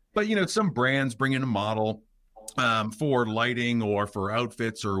there, but some brands bring in a model for lighting or for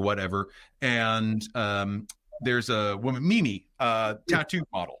outfits or whatever. And there's a woman, Mimi, tattoo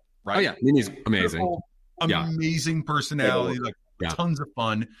model, right? Oh yeah, Mimi's amazing. Amazing personality, tons of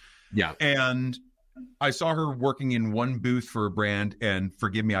fun. Yeah. And I saw her working in one booth for a brand, and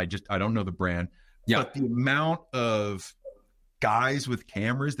forgive me, I don't know the brand. Yeah. But the amount of guys with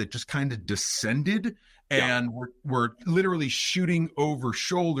cameras that just kind of descended and were literally shooting over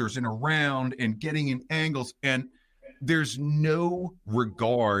shoulders and around and getting in angles, and there's no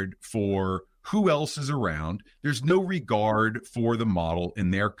regard for who else is around. There's no regard for the model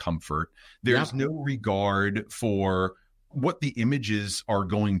and their comfort. There's no regard for what the images are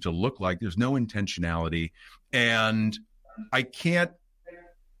going to look like. There's no intentionality. And I can't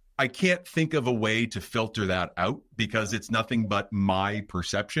think of a way to filter that out because it's nothing but my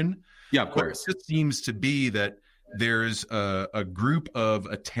perception. Yeah, of course. It seems to be that there's a group of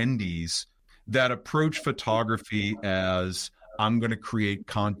attendees that approach photography as, I'm going to create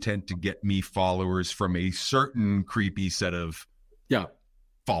content to get me followers from a certain creepy set of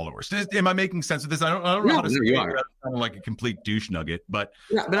followers. Am I making sense of this? I don't know how to say it. I sound like a complete douche nugget, but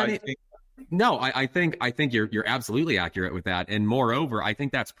I think you're absolutely accurate with that. And moreover, I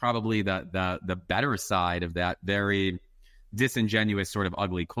think that's probably the better side of that very disingenuous sort of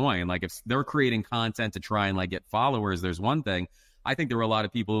ugly coin. Like if they're creating content to try and like get followers, there's one thing. I think there were a lot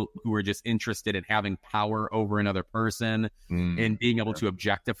of people who were just interested in having power over another person and being able to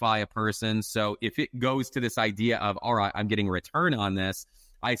objectify a person. So if it goes to this idea of, all right, I'm getting a return on this,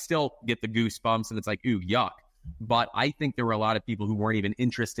 I still get the goosebumps and it's like, ooh, yuck. But I think there were a lot of people who weren't even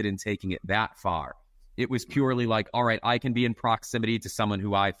interested in taking it that far. It was purely like, all right, I can be in proximity to someone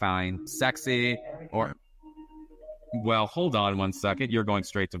who I find sexy or, well, hold on one second. You're going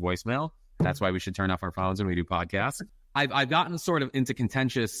straight to voicemail. That's why we should turn off our phones when we do podcasts. I've gotten sort of into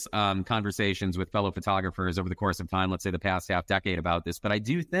contentious conversations with fellow photographers over the course of time, let's say the past half decade about this. But I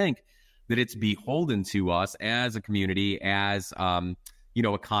do think that it's beholden to us as a community, as, a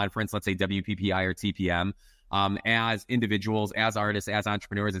conference, let's say WPPI or TPM, as individuals, as artists, as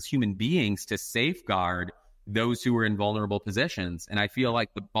entrepreneurs, as human beings to safeguard those who are in vulnerable positions. And I feel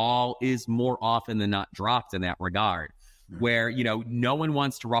like the ball is more often than not dropped in that regard, where, no one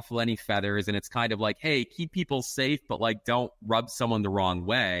wants to ruffle any feathers. And it's kind of like, hey, keep people safe, but like, don't rub someone the wrong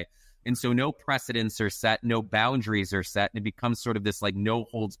way. And so no precedents are set, no boundaries are set. And it becomes sort of this like no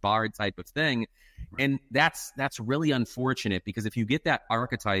holds barred type of thing. And that's really unfortunate, because if you get that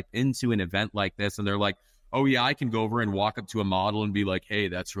archetype into an event like this and they're like, oh yeah, I can go over and walk up to a model and be like, hey,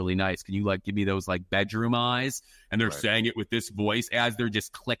 that's really nice. Can you like give me those like bedroom eyes? And they're saying it with this voice as they're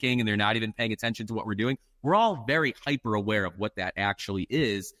just clicking and they're not even paying attention to what we're doing. We're all very hyper aware of what that actually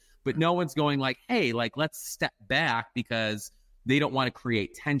is, but no one's going like, hey, like let's step back because they don't want to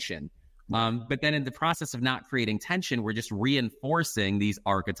create tension. But then in the process of not creating tension, we're just reinforcing these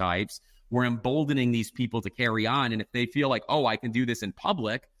archetypes. We're emboldening these people to carry on. And if they feel like, oh, I can do this in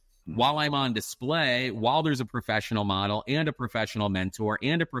public, while I'm on display, while there's a professional model and a professional mentor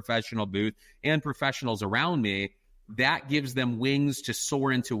and a professional booth and professionals around me, that gives them wings to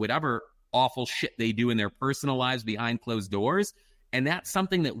soar into whatever awful shit they do in their personal lives behind closed doors. And that's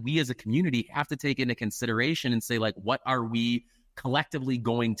something that we as a community have to take into consideration and say, like, what are we collectively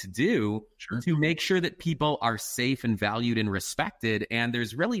going to do to make sure that people are safe and valued and respected? And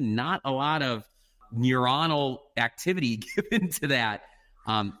there's really not a lot of neuronal activity given to that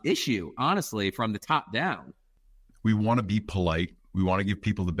issue, honestly, from the top down. We want to be polite. We want to give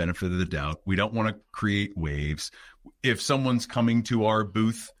people the benefit of the doubt. We don't want to create waves. If someone's coming to our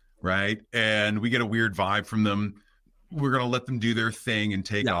booth, right, and we get a weird vibe from them, we're going to let them do their thing and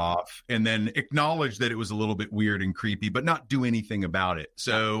take off, and then acknowledge that it was a little bit weird and creepy, but not do anything about it.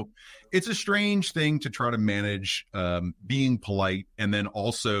 So it's a strange thing to try to manage, being polite and then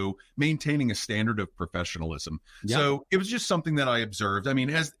also maintaining a standard of professionalism. So it was just something that I observed. I mean,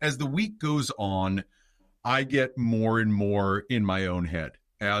 as the week goes on, I get more and more in my own head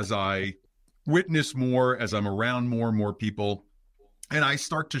as I witness more, as I'm around more and more people, and I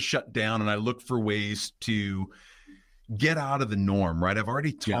start to shut down and I look for ways to get out of the norm, right? I've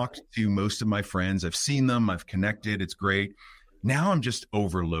already talked to most of my friends. I've seen them. I've connected. It's great. Now I'm just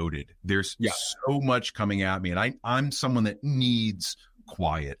overloaded. There's so much coming at me, and I'm someone that needs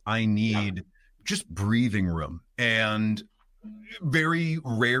quiet. I need just breathing room. And very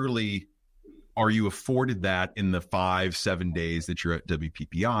rarely are you afforded that in the 5-7 days that you're at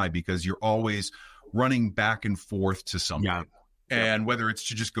WPPI, because you're always running back and forth to something. And whether it's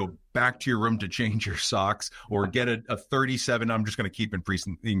to just go back to your room to change your socks or get a $37, I'm just going to keep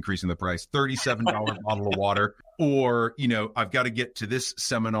increasing the price, $37 bottle of water, or, I've got to get to this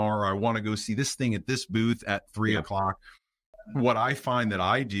seminar, or I want to go see this thing at this booth at 3 o'clock. What I find that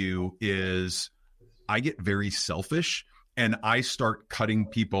I do is I get very selfish and I start cutting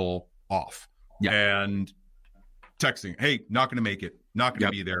people off and texting, hey, not going to make it, not going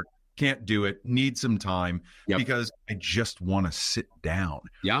to be there. Can't do it, need some time, because I just want to sit down.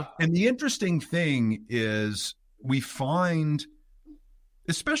 And the interesting thing is we find,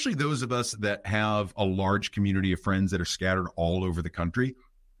 especially those of us that have a large community of friends that are scattered all over the country,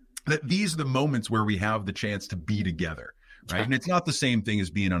 that these are the moments where we have the chance to be together, right? And it's not the same thing as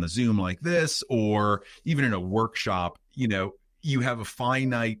being on a Zoom like this, or even in a workshop. You have a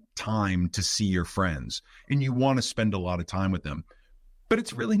finite time to see your friends and you want to spend a lot of time with them, but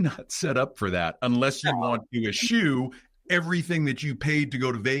it's really not set up for that unless you want to eschew everything that you paid to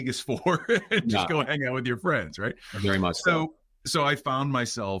go to Vegas for and just go hang out with your friends, right? Very much so. So I found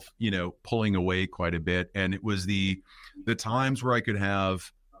myself, pulling away quite a bit, and it was the times where I could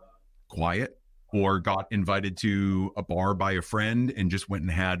have quiet or got invited to a bar by a friend and just went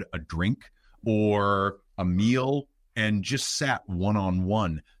and had a drink or a meal and just sat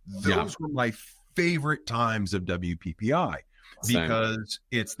one-on-one. Those were my favorite times of WPPI because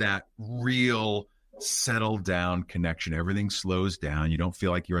it's that real settled down connection. Everything slows down. You don't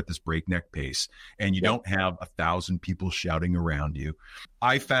feel like you're at this breakneck pace, and you don't have 1,000 people shouting around you.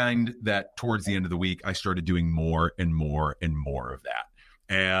 I find that towards the end of the week, I started doing more and more and more of that,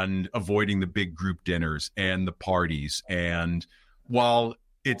 and avoiding the big group dinners and the parties. And while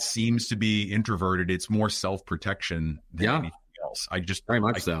it seems to be introverted, it's more self-protection than anything else. I just very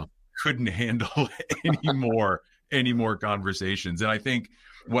much so couldn't handle any more conversations. And I think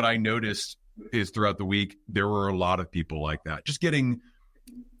what I noticed is throughout the week, there were a lot of people like that, just getting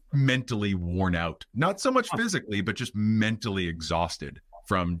mentally worn out, not so much physically, but just mentally exhausted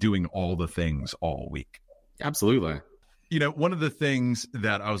from doing all the things all week. Absolutely. One of the things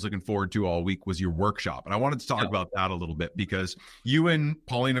that I was looking forward to all week was your workshop. And I wanted to talk about that a little bit because you and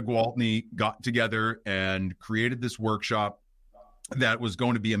Paulina Gwaltney got together and created this workshop that was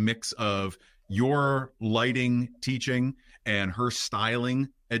going to be a mix of your lighting teaching and her styling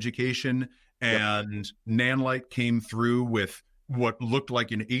education. And Nanlite came through with what looked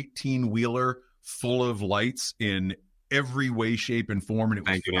like an 18-wheeler full of lights in every way, shape, and form. And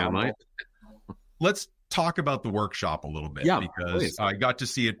it was phenomenal. Let's talk about the workshop a little bit, because please. I got to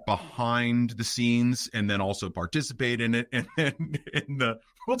see it behind the scenes and then also participate in it. And then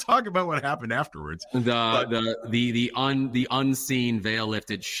we'll talk about what happened afterwards. The unseen veil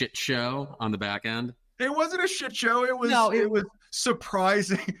lifted shit show on the back end. It wasn't a shit show. It was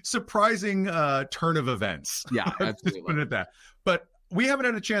surprising turn of events. Yeah, absolutely. Put it at that. But we haven't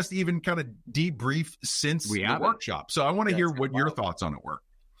had a chance to even kind of debrief since the workshop. So I want to hear what your thoughts on it were.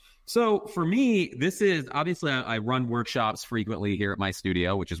 So for me, this is obviously I run workshops frequently here at my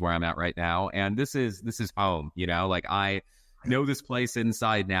studio, which is where I'm at right now. And this is home, like I know this place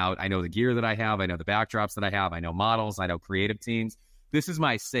inside and out. I know the gear that I have. I know the backdrops that I have. I know models. I know creative teams. This is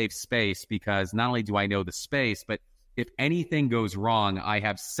my safe space because not only do I know the space, but if anything goes wrong, I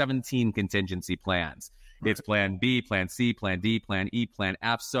have 17 contingency plans. Right. It's plan B, plan C, plan D, plan E, plan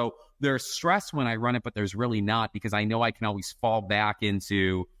F. So there's stress when I run it, but there's really not, because I know I can always fall back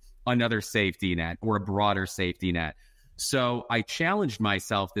into another safety net or a broader safety net. So I challenged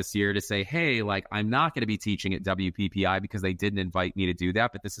myself this year to say, hey, I'm not going to be teaching at WPPI because they didn't invite me to do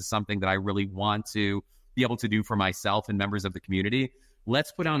that, but this is something that I really want to be able to do for myself and members of the community.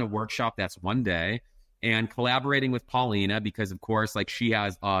 Let's put on a workshop that's one day, and collaborating with Paulina, because of course, she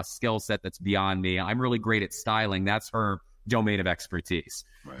has a skill set that's beyond me. I'm really great at styling. That's her domain of expertise.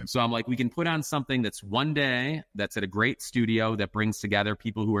 Right. So I'm we can put on something that's one day, that's at a great studio, that brings together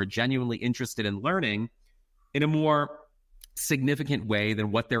people who are genuinely interested in learning in a more significant way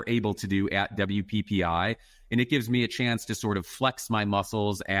than what they're able to do at WPPI. And it gives me a chance to sort of flex my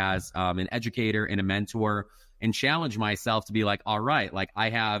muscles as an educator and a mentor, and challenge myself to be all right, I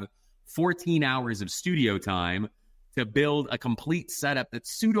have 14 hours of studio time to build a complete setup that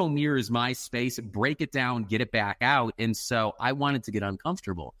pseudo mirrors my space, break it down, get it back out. And so I wanted to get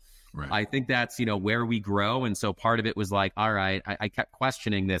uncomfortable. Right. I think that's, where we grow. And so part of it was all right, I kept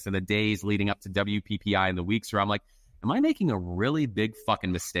questioning this in the days leading up to WPPI and the weeks where I'm am I making a really big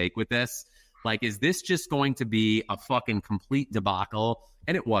fucking mistake with this? Is this just going to be a fucking complete debacle?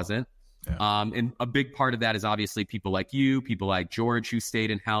 And it wasn't. Yeah. And a big part of that is obviously people like you, people like George who stayed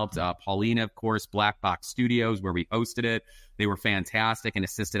and helped, Paulina, of course, Black Box Studios, where we hosted it. They were fantastic and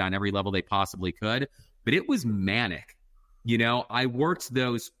assisted on every level they possibly could. But it was manic. I worked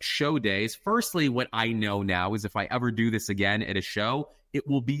those show days. Firstly, what I know now is if I ever do this again at a show, it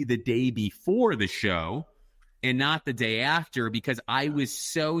will be the day before the show and not the day after, because I was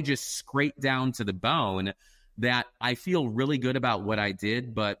so just scraped down to the bone that I feel really good about what I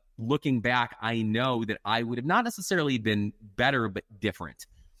did. But looking back, I know that I would have not necessarily been better, but different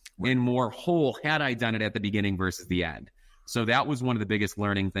and more whole had I done it at the beginning versus the end. So that was one of the biggest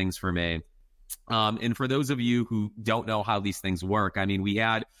learning things for me. And for those of you who don't know how these things work, we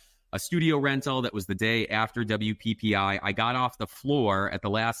had a studio rental that was the day after WPPI. I got off the floor at the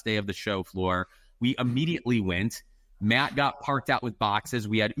last day of the show floor. We immediately went. Matt got parked out with boxes.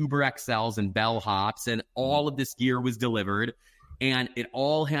 We had Uber XLs and bellhops, and all of this gear was delivered. And it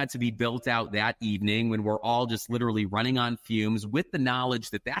all had to be built out that evening when we're all just literally running on fumes, with the knowledge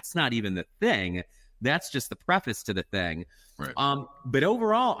that that's not even the thing. That's just the preface to the thing. Right. But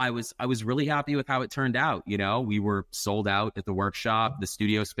overall, I was really happy with how it turned out. You know, we were sold out at the workshop. The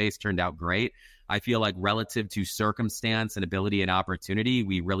studio space turned out great. I feel like relative to circumstance and ability and opportunity,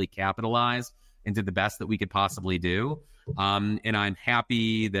 we really capitalized and did the best that we could possibly do. And I'm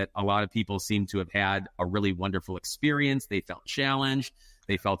happy that a lot of people seem to have had a really wonderful experience. They felt challenged.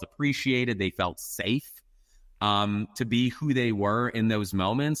 They felt appreciated. They felt safe to be who they were in those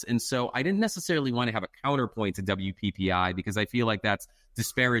moments. And so I didn't necessarily want to have a counterpoint to WPPI, because I feel like that's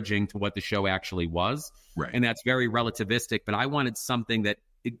disparaging to what the show actually was. Right. And that's very relativistic. But I wanted something that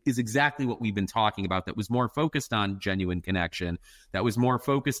is exactly what we've been talking about, that was more focused on genuine connection, that was more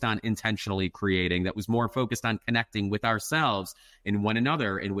focused on intentionally creating, that was more focused on connecting with ourselves and one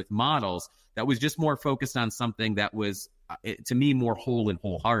another and with models, that was just more focused on something that was, to me, more whole and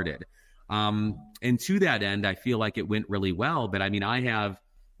wholehearted. And to that end, I feel like it went really well. But I mean, I have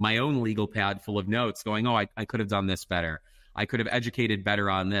my own legal pad full of notes going, oh, I could have done this better. I could have educated better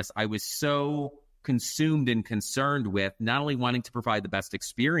on this. I was so consumed and concerned with not only wanting to provide the best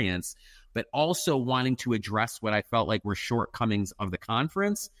experience, but also wanting to address what I felt like were shortcomings of the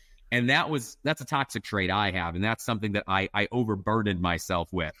conference. And that's a toxic trait I have. And that's something that I overburdened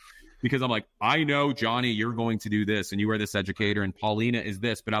myself with, because I'm like, I know, Jonny, you're going to do this and you are this educator and Paulina is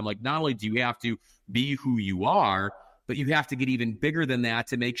this, but I'm like, not only do you have to be who you are, but you have to get even bigger than that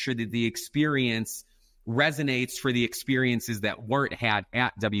to make sure that the experience resonates for the experiences that weren't had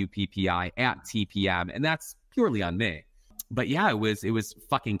at WPPI, at TPM, and that's purely on me. But yeah, it was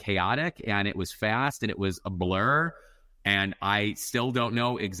fucking chaotic, and it was fast, and it was a blur, and I still don't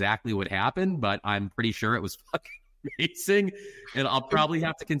know exactly what happened, but I'm pretty sure it was fucking amazing, and I'll probably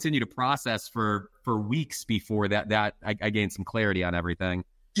have to continue to process for weeks before that I gain some clarity on everything.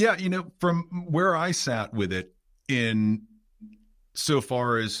 Yeah, you know, from where I sat with it, in so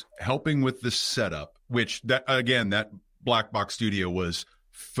far as helping with the setup, which that black box studio was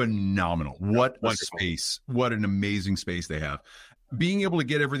phenomenal. What a space, what an amazing space they have. Being able to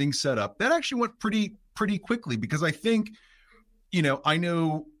get everything set up, that actually went pretty quickly, because I think, you know, I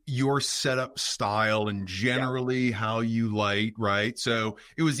know your setup style and generally how you light, right? So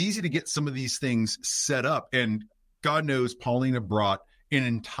it was easy to get some of these things set up, and God knows Paulina brought an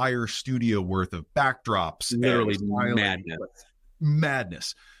entire studio worth of backdrops. Literally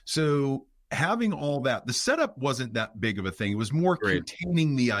madness. So having all that, the setup wasn't that big of a thing. It was more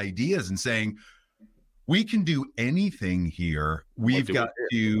containing the ideas and saying, we can do anything here. We've got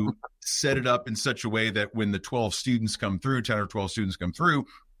to set it up in such a way that when the 12 students come through, 10 or 12 students come through,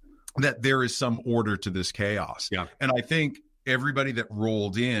 that there is some order to this chaos. Yeah. And I think everybody that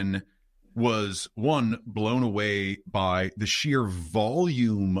rolled in was, one, blown away by the sheer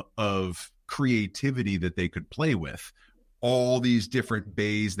volume of creativity that they could play with. All these different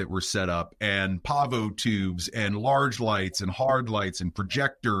bays that were set up, and pavo tubes and large lights and hard lights and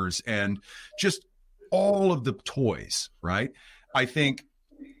projectors and just all of the toys, right? I think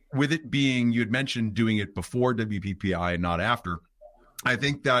with it being, you had mentioned doing it before WPPI and not after. I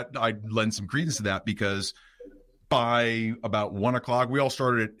think that I'd lend some credence to that, because by about 1 o'clock, we all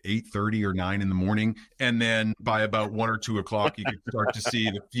started at 8:30 or 9 in the morning. And then by about 1 or 2 o'clock, you could start to see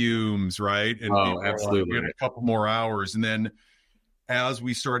the fumes, right? And absolutely. We had a couple more hours. And then as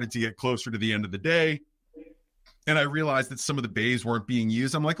we started to get closer to the end of the day, and I realized that some of the bays weren't being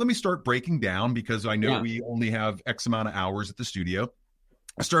used, I'm like, let me start breaking down, because I know we only have X amount of hours at the studio.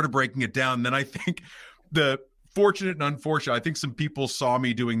 I started breaking it down. And then I think the fortunate and unfortunate, I think some people saw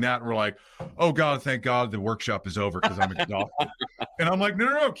me doing that and were like, oh God, thank God the workshop is over, because I'm exhausted. And I'm like,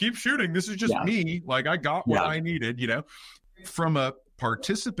 no, keep shooting. This is just me. Like, I got what I needed, you know. From a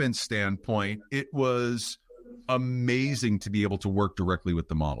participant standpoint, it was amazing to be able to work directly with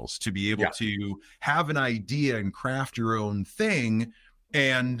the models, to be able to have an idea and craft your own thing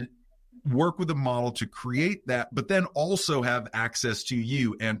and work with a model to create that, but then also have access to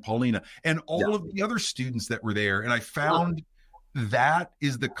you and Paulina and all of the other students that were there. And I found that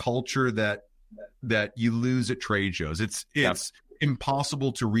is the culture that you lose at trade shows. It's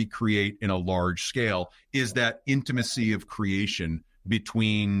impossible to recreate in a large scale, is that intimacy of creation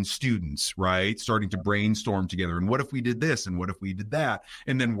between students, right? Starting to brainstorm together. And what if we did this? And what if we did that?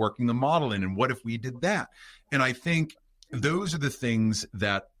 And then working the model in, and what if we did that? And I think those are the things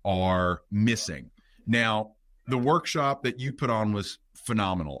that are missing. Now, the workshop that you put on was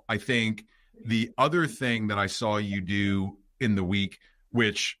phenomenal. I think the other thing that I saw you do in the week,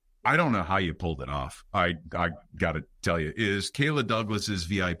 which I don't know how you pulled it off. I got to tell you, is Kayla Douglas's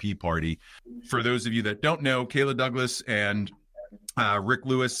VIP party. For those of you that don't know, Kayla Douglas and Rick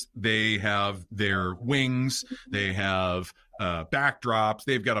Lewis, they have their wings, they have backdrops,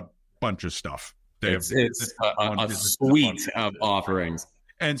 they've got a bunch of stuff. It's a suite of offerings.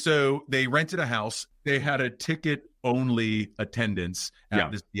 And so they rented a house. They had a ticket-only attendance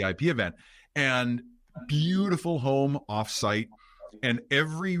at this VIP event. And beautiful home off-site. And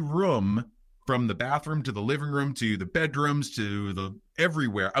every room, from the bathroom to the living room to the bedrooms to the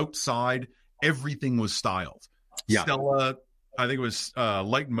everywhere outside, everything was styled. Yeah. Stella, I think it was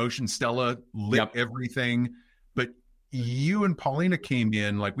Light in Motion, Stella lit everything. But you and Paulina came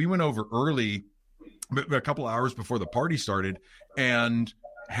in, like we went over early, a couple hours before the party started, and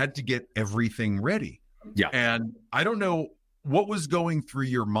had to get everything ready. Yeah. And I don't know what was going through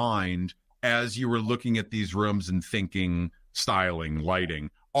your mind as you were looking at these rooms and thinking styling, lighting.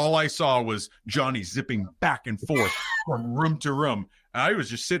 All I saw was Jonny zipping back and forth from room to room. I was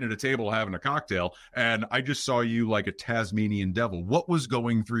just sitting at a table having a cocktail, and I just saw you like a Tasmanian devil. What was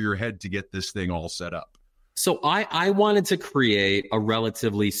going through your head to get this thing all set up? So I wanted to create a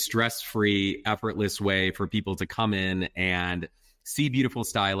relatively stress-free, effortless way for people to come in and see beautiful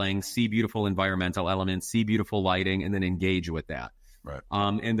styling, see beautiful environmental elements, see beautiful lighting, and then engage with that. Right.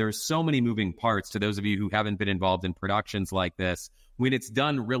 And there's so many moving parts. To those of you who haven't been involved in productions like this, when it's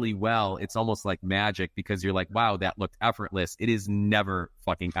done really well, it's almost like magic, because you're like, wow, that looked effortless. It is never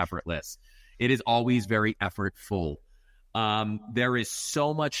fucking effortless. It is always very effortful. There is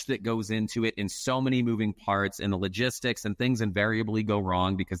so much that goes into it, and so many moving parts, and the logistics and things invariably go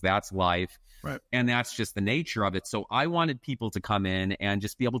wrong, because that's life. Right. And that's just the nature of it. So I wanted people to come in and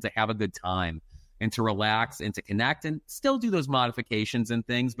just be able to have a good time, and to relax, and to connect, and still do those modifications and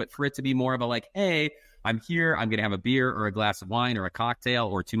things, but for it to be more of a like, hey, I'm here, I'm going to have a beer or a glass of wine or a cocktail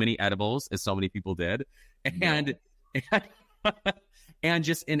or too many edibles, as so many people did, and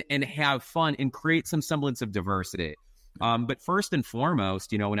just and have fun and create some semblance of diversity. But first and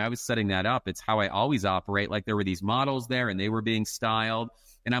foremost, you know, when I was setting that up, it's how I always operate. Like, there were these models there, and they were being styled,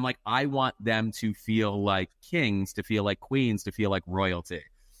 and I'm like, I want them to feel like kings, to feel like queens, to feel like royalty.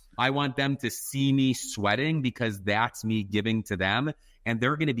 I want them to see me sweating, because that's me giving to them, and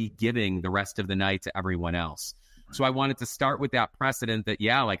they're going to be giving the rest of the night to everyone else. So I wanted to start with that precedent that,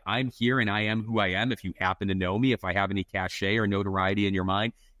 yeah, like, I'm here and I am who I am. If you happen to know me, if I have any cachet or notoriety in your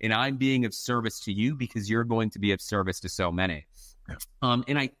mind, and I'm being of service to you, because you're going to be of service to so many. Yeah.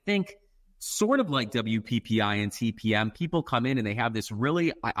 And I think, sort of like WPPI and TPM, people come in and they have this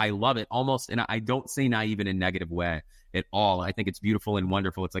really, I love it almost, and I don't say naive in a negative way at all. I think it's beautiful and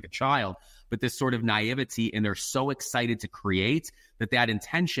wonderful. It's like a child, but this sort of naivety, and they're so excited to create that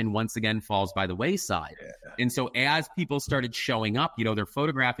intention once again falls by the wayside. Yeah. And so as people started showing up, you know, they're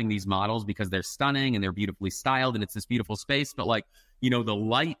photographing these models because they're stunning and they're beautifully styled, and it's this beautiful space, but like, you know, the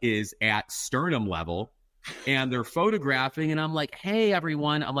light is at sternum level, and they're photographing, and I'm like, hey,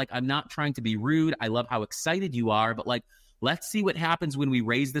 everyone, I'm like, I'm not trying to be rude. I love how excited you are, but like, let's see what happens when we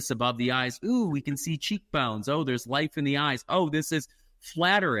raise this above the eyes. Ooh, we can see cheekbones. Oh, there's life in the eyes. Oh, this is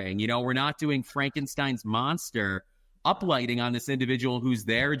flattering. You know, we're not doing Frankenstein's monster uplighting on this individual who's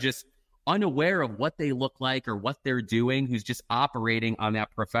there just unaware of what they look like or what they're doing, who's just operating on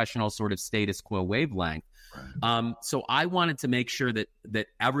that professional sort of status quo wavelength. Right. So I wanted to make sure that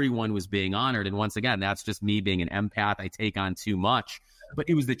everyone was being honored. And once again, that's just me being an empath. I take on too much, but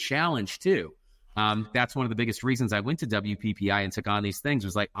it was the challenge too. That's one of the biggest reasons I went to WPPI and took on these things,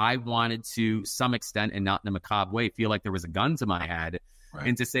 was like, I wanted to some extent, and not in a macabre way, feel like there was a gun to my head. Right.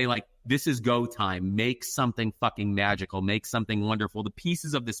 And to say, like, this is go time, make something fucking magical, make something wonderful. The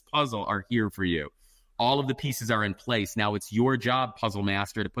pieces of this puzzle are here for you. All of the pieces are in place. Now it's your job, puzzle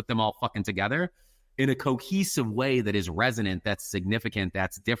master, to put them all fucking together in a cohesive way that is resonant, that's significant,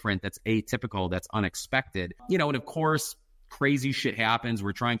 that's different, that's atypical, that's unexpected. You know, and of course, crazy shit happens.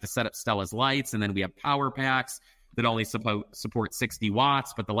 We're trying to set up Stella's lights, and then we have power packs that only support 60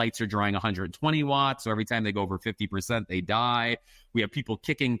 watts, but the lights are drawing 120 watts. So every time they go over 50%, they die. We have people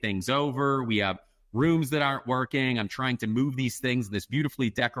kicking things over. We have rooms that aren't working. I'm trying to move these things in this beautifully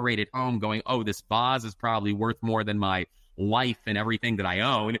decorated home, going, oh, this vase is probably worth more than my life and everything that I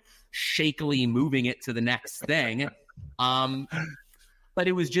own, shakily moving it to the next thing. But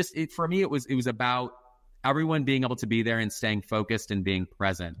it was just, for me, it was about everyone being able to be there and staying focused and being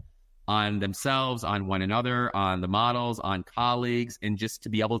present on themselves, on one another, on the models, on colleagues, and just to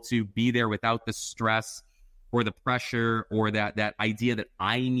be able to be there without the stress or the pressure or that idea that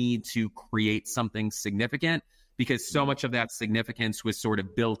I need to create something significant, because so much of that significance was sort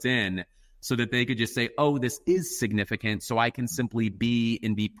of built in so that they could just say, oh, this is significant, so I can simply be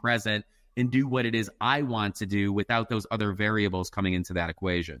and be present and do what it is I want to do without those other variables coming into that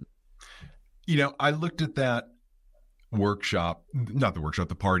equation. You know, I looked at that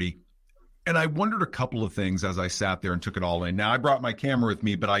the party, and I wondered a couple of things as I sat there and took it all in. Now, I brought my camera with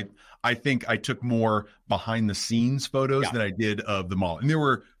me, but I think I took more behind the scenes photos than I did of the model. And there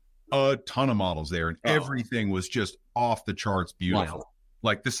were a ton of models there, and everything was just off the charts beautiful. Wow.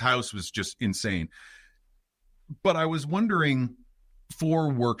 Like, this house was just insane. But I was wondering, for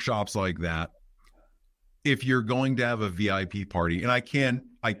workshops like that, if you're going to have a VIP party, and I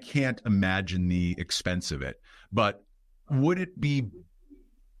can't imagine the expense of it, but would it be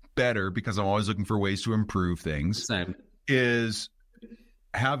better, because I'm always looking for ways to improve things, is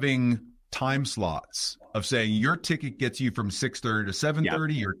having time slots of saying your ticket gets you from 6:30 to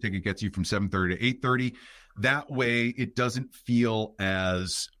 7:30, your ticket gets you from 7:30 to 8:30. That way it doesn't feel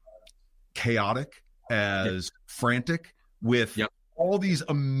as chaotic, as frantic, with all these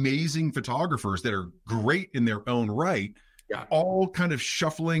amazing photographers that are great in their own right, all kind of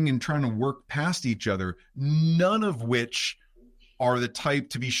shuffling and trying to work past each other, none of which are the type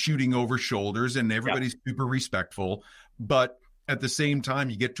to be shooting over shoulders, and everybody's super respectful. But at the same time,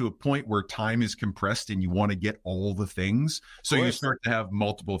 you get to a point where time is compressed and you want to get all the things. So you start to have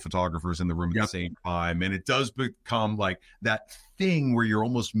multiple photographers in the room at the same time. And it does become like that thing where you're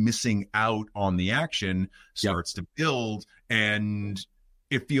almost missing out on the action starts to build, and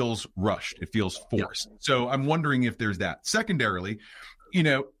it feels rushed. It feels forced. So I'm wondering if there's that. Secondarily, you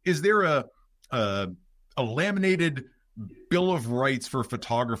know, is there a laminated Bill of Rights for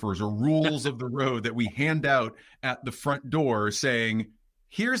photographers, or rules of the road that we hand out at the front door saying,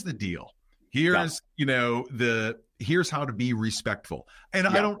 here's the deal. Here's, you know, here's how to be respectful. And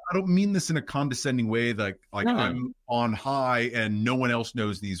I don't mean this in a condescending way, like I'm on high and no one else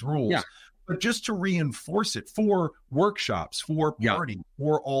knows these rules, but just to reinforce it for workshops, for parties,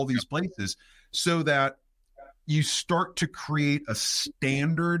 for all these places, so that you start to create a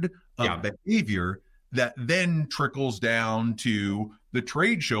standard of behavior that then trickles down to the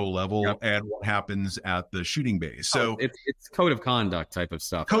trade show level and what happens at the shooting base. So it's code of conduct type of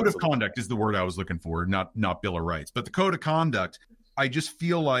stuff. Code of conduct is the word I was looking for, not Bill of Rights. But the code of conduct, I just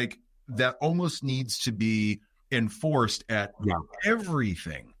feel like that almost needs to be enforced at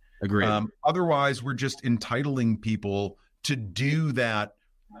everything. Agreed. Otherwise, we're just entitling people to do that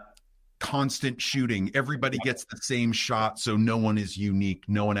constant shooting. Everybody gets the same shot, so no one is unique.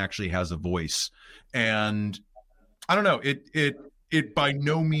 No one actually has a voice. And I don't know, it by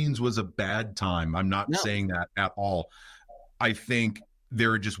no means was a bad time. I'm not saying that at all. I think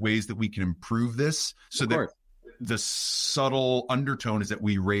there are just ways that we can improve this, so that the subtle undertone is that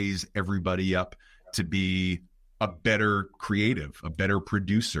we raise everybody up to be a better creative, a better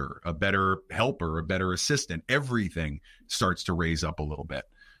producer, a better helper, a better assistant. Everything starts to raise up a little bit.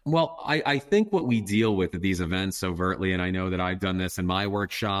 Well, I think what we deal with at these events overtly, and I know that I've done this in my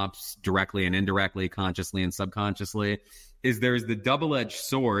workshops directly and indirectly, consciously and subconsciously, is there's the double-edged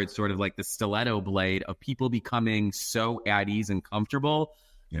sword, sort of like the stiletto blade, of people becoming so at ease and comfortable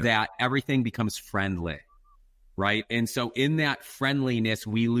that everything becomes friendly, right? And so in that friendliness,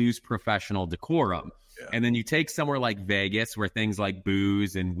 we lose professional decorum. And then you take somewhere like Vegas, where things like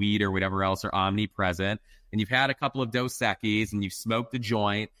booze and weed or whatever else are omnipresent, and you've had a couple of Dos Equis and you've smoked a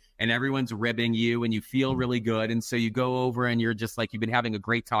joint and everyone's ribbing you and you feel really good. And so you go over and you're just like, you've been having a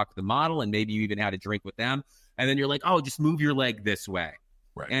great talk with the model, and maybe you even had a drink with them. And then you're like, oh, just move your leg this way.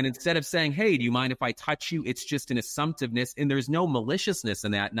 Right. And instead of saying, hey, do you mind if I touch you? It's just an assumptiveness, and there's no maliciousness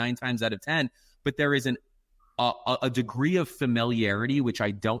in that 9 times out of 10, but there is a degree of familiarity, which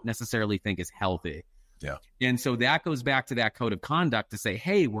I don't necessarily think is healthy. Yeah. And so that goes back to that code of conduct to say,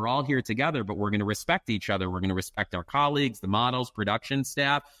 hey, we're all here together, but we're going to respect each other. We're going to respect our colleagues, the models, production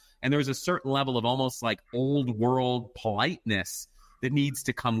staff. And there's a certain level of almost like old world politeness that needs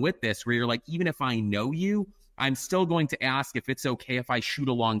to come with this, where you're like, even if I know you, I'm still going to ask if it's okay if I shoot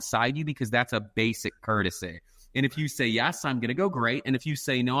alongside you, because that's a basic courtesy. And if you say yes, I'm going to go great. And if you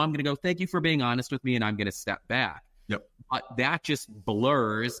say no, I'm going to go, thank you for being honest with me, and I'm going to step back. Yep. That just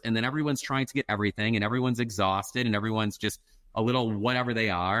blurs, and then everyone's trying to get everything, and everyone's exhausted, and everyone's just a little whatever they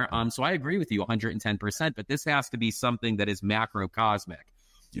are. So I agree with you 110%, but this has to be something that is macrocosmic.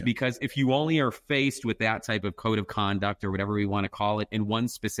 Yeah. Because if you only are faced with that type of code of conduct, or whatever we want to call it, in one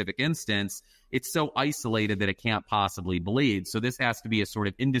specific instance, it's so isolated that it can't possibly bleed. So this has to be a sort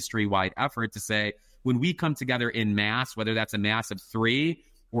of industry-wide effort to say, when we come together in mass, whether that's a mass of 3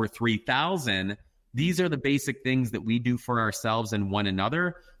 or 3,000, These are the basic things that we do for ourselves and one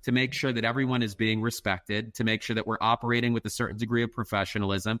another to make sure that everyone is being respected, to make sure that we're operating with a certain degree of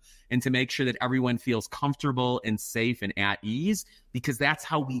professionalism, and to make sure that everyone feels comfortable and safe and at ease, because that's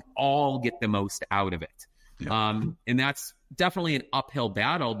how we all get the most out of it. Yeah. And that's definitely an uphill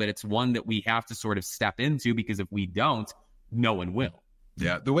battle, but it's one that we have to sort of step into, because if we don't, no one will.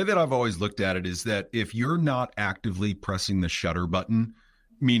 Yeah. The way that I've always looked at it is that if you're not actively pressing the shutter button,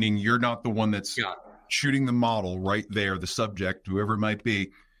 meaning you're not the one that's shooting the model right there, the subject, whoever it might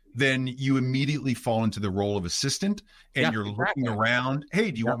be, then you immediately fall into the role of assistant, and you're looking around.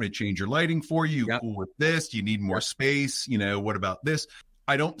 Hey, do you want me to change your lighting for you? Cool with this? Do you need more space? You know, what about this?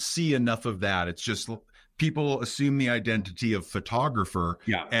 I don't see enough of that. It's just people assume the identity of photographer,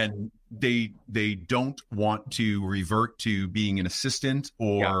 and they don't want to revert to being an assistant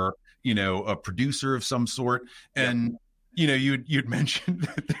or, you know, a producer of some sort. And you know, you'd mentioned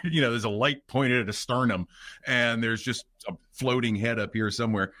that, you know, there's a light pointed at a sternum and there's just a floating head up here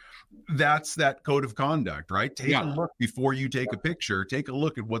somewhere. That's that code of conduct, right? Take a look before you take a picture. Take a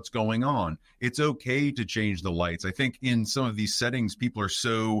look at what's going on. It's okay to change the lights. I think in some of these settings, people are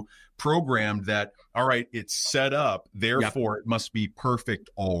so programmed that, all right, it's set up, therefore it must be perfect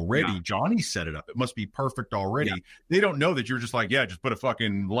already. Jonny set it up. It must be perfect already. They don't know that you're just like, just put a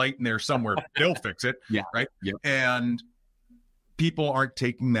fucking light in there somewhere. They'll fix it. Right. And people aren't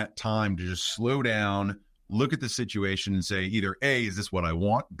taking that time to just slow down, look at the situation and say either A, is this what I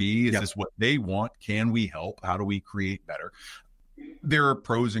want? B, is this what they want? Can we help? How do we create better? There are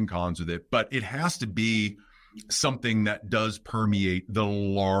pros and cons with it, but it has to be something that does permeate the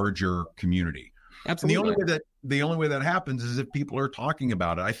larger community. Absolutely. And the only way that happens is if people are talking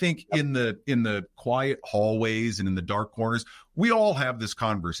about it. I think in the quiet hallways and in the dark corners, we all have this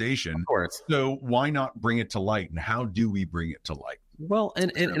conversation. Of course. So why not bring it to light? And how do we bring it to light? Well,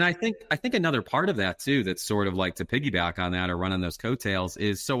 and I think another part of that too, that's sort of like to piggyback on that or run on those coattails,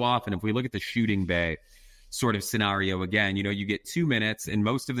 is so often if we look at the shooting bay sort of scenario again, you know, you get 2 minutes, and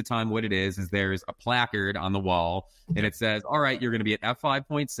most of the time what it is there's a placard on the wall and it says, all right, you're going to be at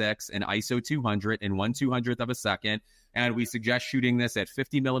f5.6 and ISO 200 in 1/200th of a second, and we suggest shooting this at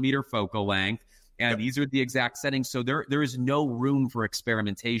 50 millimeter focal length, and these are the exact settings. So there is no room for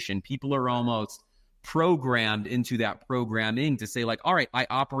experimentation. People are almost programmed into that programming to say like, all right, I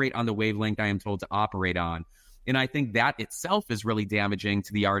operate on the wavelength I am told to operate on. And I think that itself is really damaging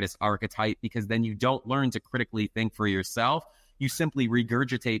to the artist archetype, because then you don't learn to critically think for yourself. You simply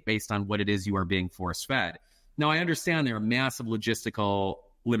regurgitate based on what it is you are being force-fed. Now, I understand there are massive logistical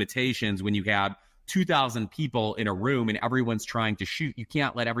limitations when you have 2,000 people in a room and everyone's trying to shoot. You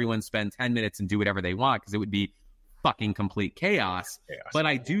can't let everyone spend 10 minutes and do whatever they want, because it would be fucking complete chaos. But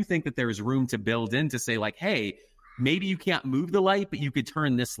I do think that there's room to build in to say like, hey, maybe you can't move the light, but you could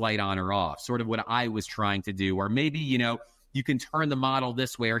turn this light on or off, sort of what I was trying to do. Or maybe, you know, you can turn the model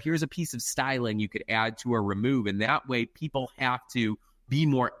this way, or here's a piece of styling you could add to or remove. And that way people have to be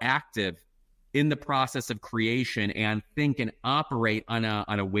more active in the process of creation and think and operate on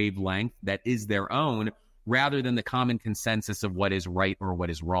a wavelength that is their own, rather than the common consensus of what is right or what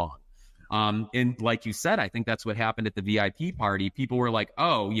is wrong. And like you said, I think that's what happened at the VIP party. People were like,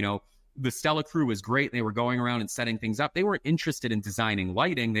 oh, you know, the Stella crew was great. They were going around and setting things up. They weren't interested in designing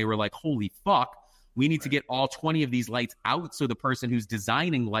lighting. They were like, holy fuck, we need to get all 20 of these lights out so the person who's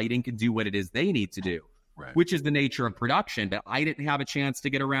designing lighting can do what it is they need to do, which is the nature of production. But I didn't have a chance to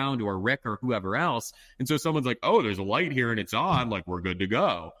get around, or Rick or whoever else. And so someone's like, oh, there's a light here and it's on, like, we're good to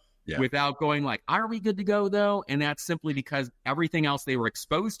go. Without going like, are we good to go though? And that's simply because everything else they were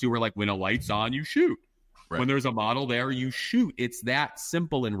exposed to were like, when a light's on, you shoot. When there's a model there, you shoot. It's that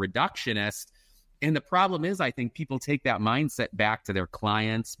simple and reductionist. And the problem is, I think people take that mindset back to their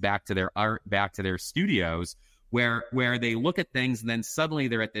clients, back to their art, back to their studios, where they look at things and then suddenly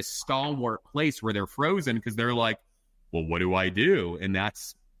they're at this stalwart place where they're frozen because they're like, well, what do I do? And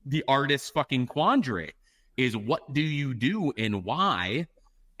that's the artist's fucking quandary, is what do you do and why?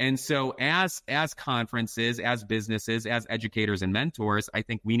 And so as conferences, as businesses, as educators and mentors, I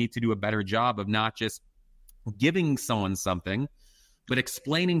think we need to do a better job of not just giving someone something, but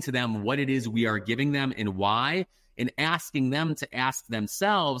explaining to them what it is we are giving them and why, and asking them to ask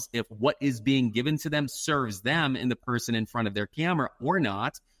themselves if what is being given to them serves them and the person in front of their camera or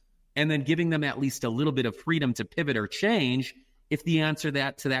not, and then giving them at least a little bit of freedom to pivot or change if the answer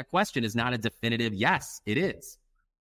to that question is not a definitive yes, it is.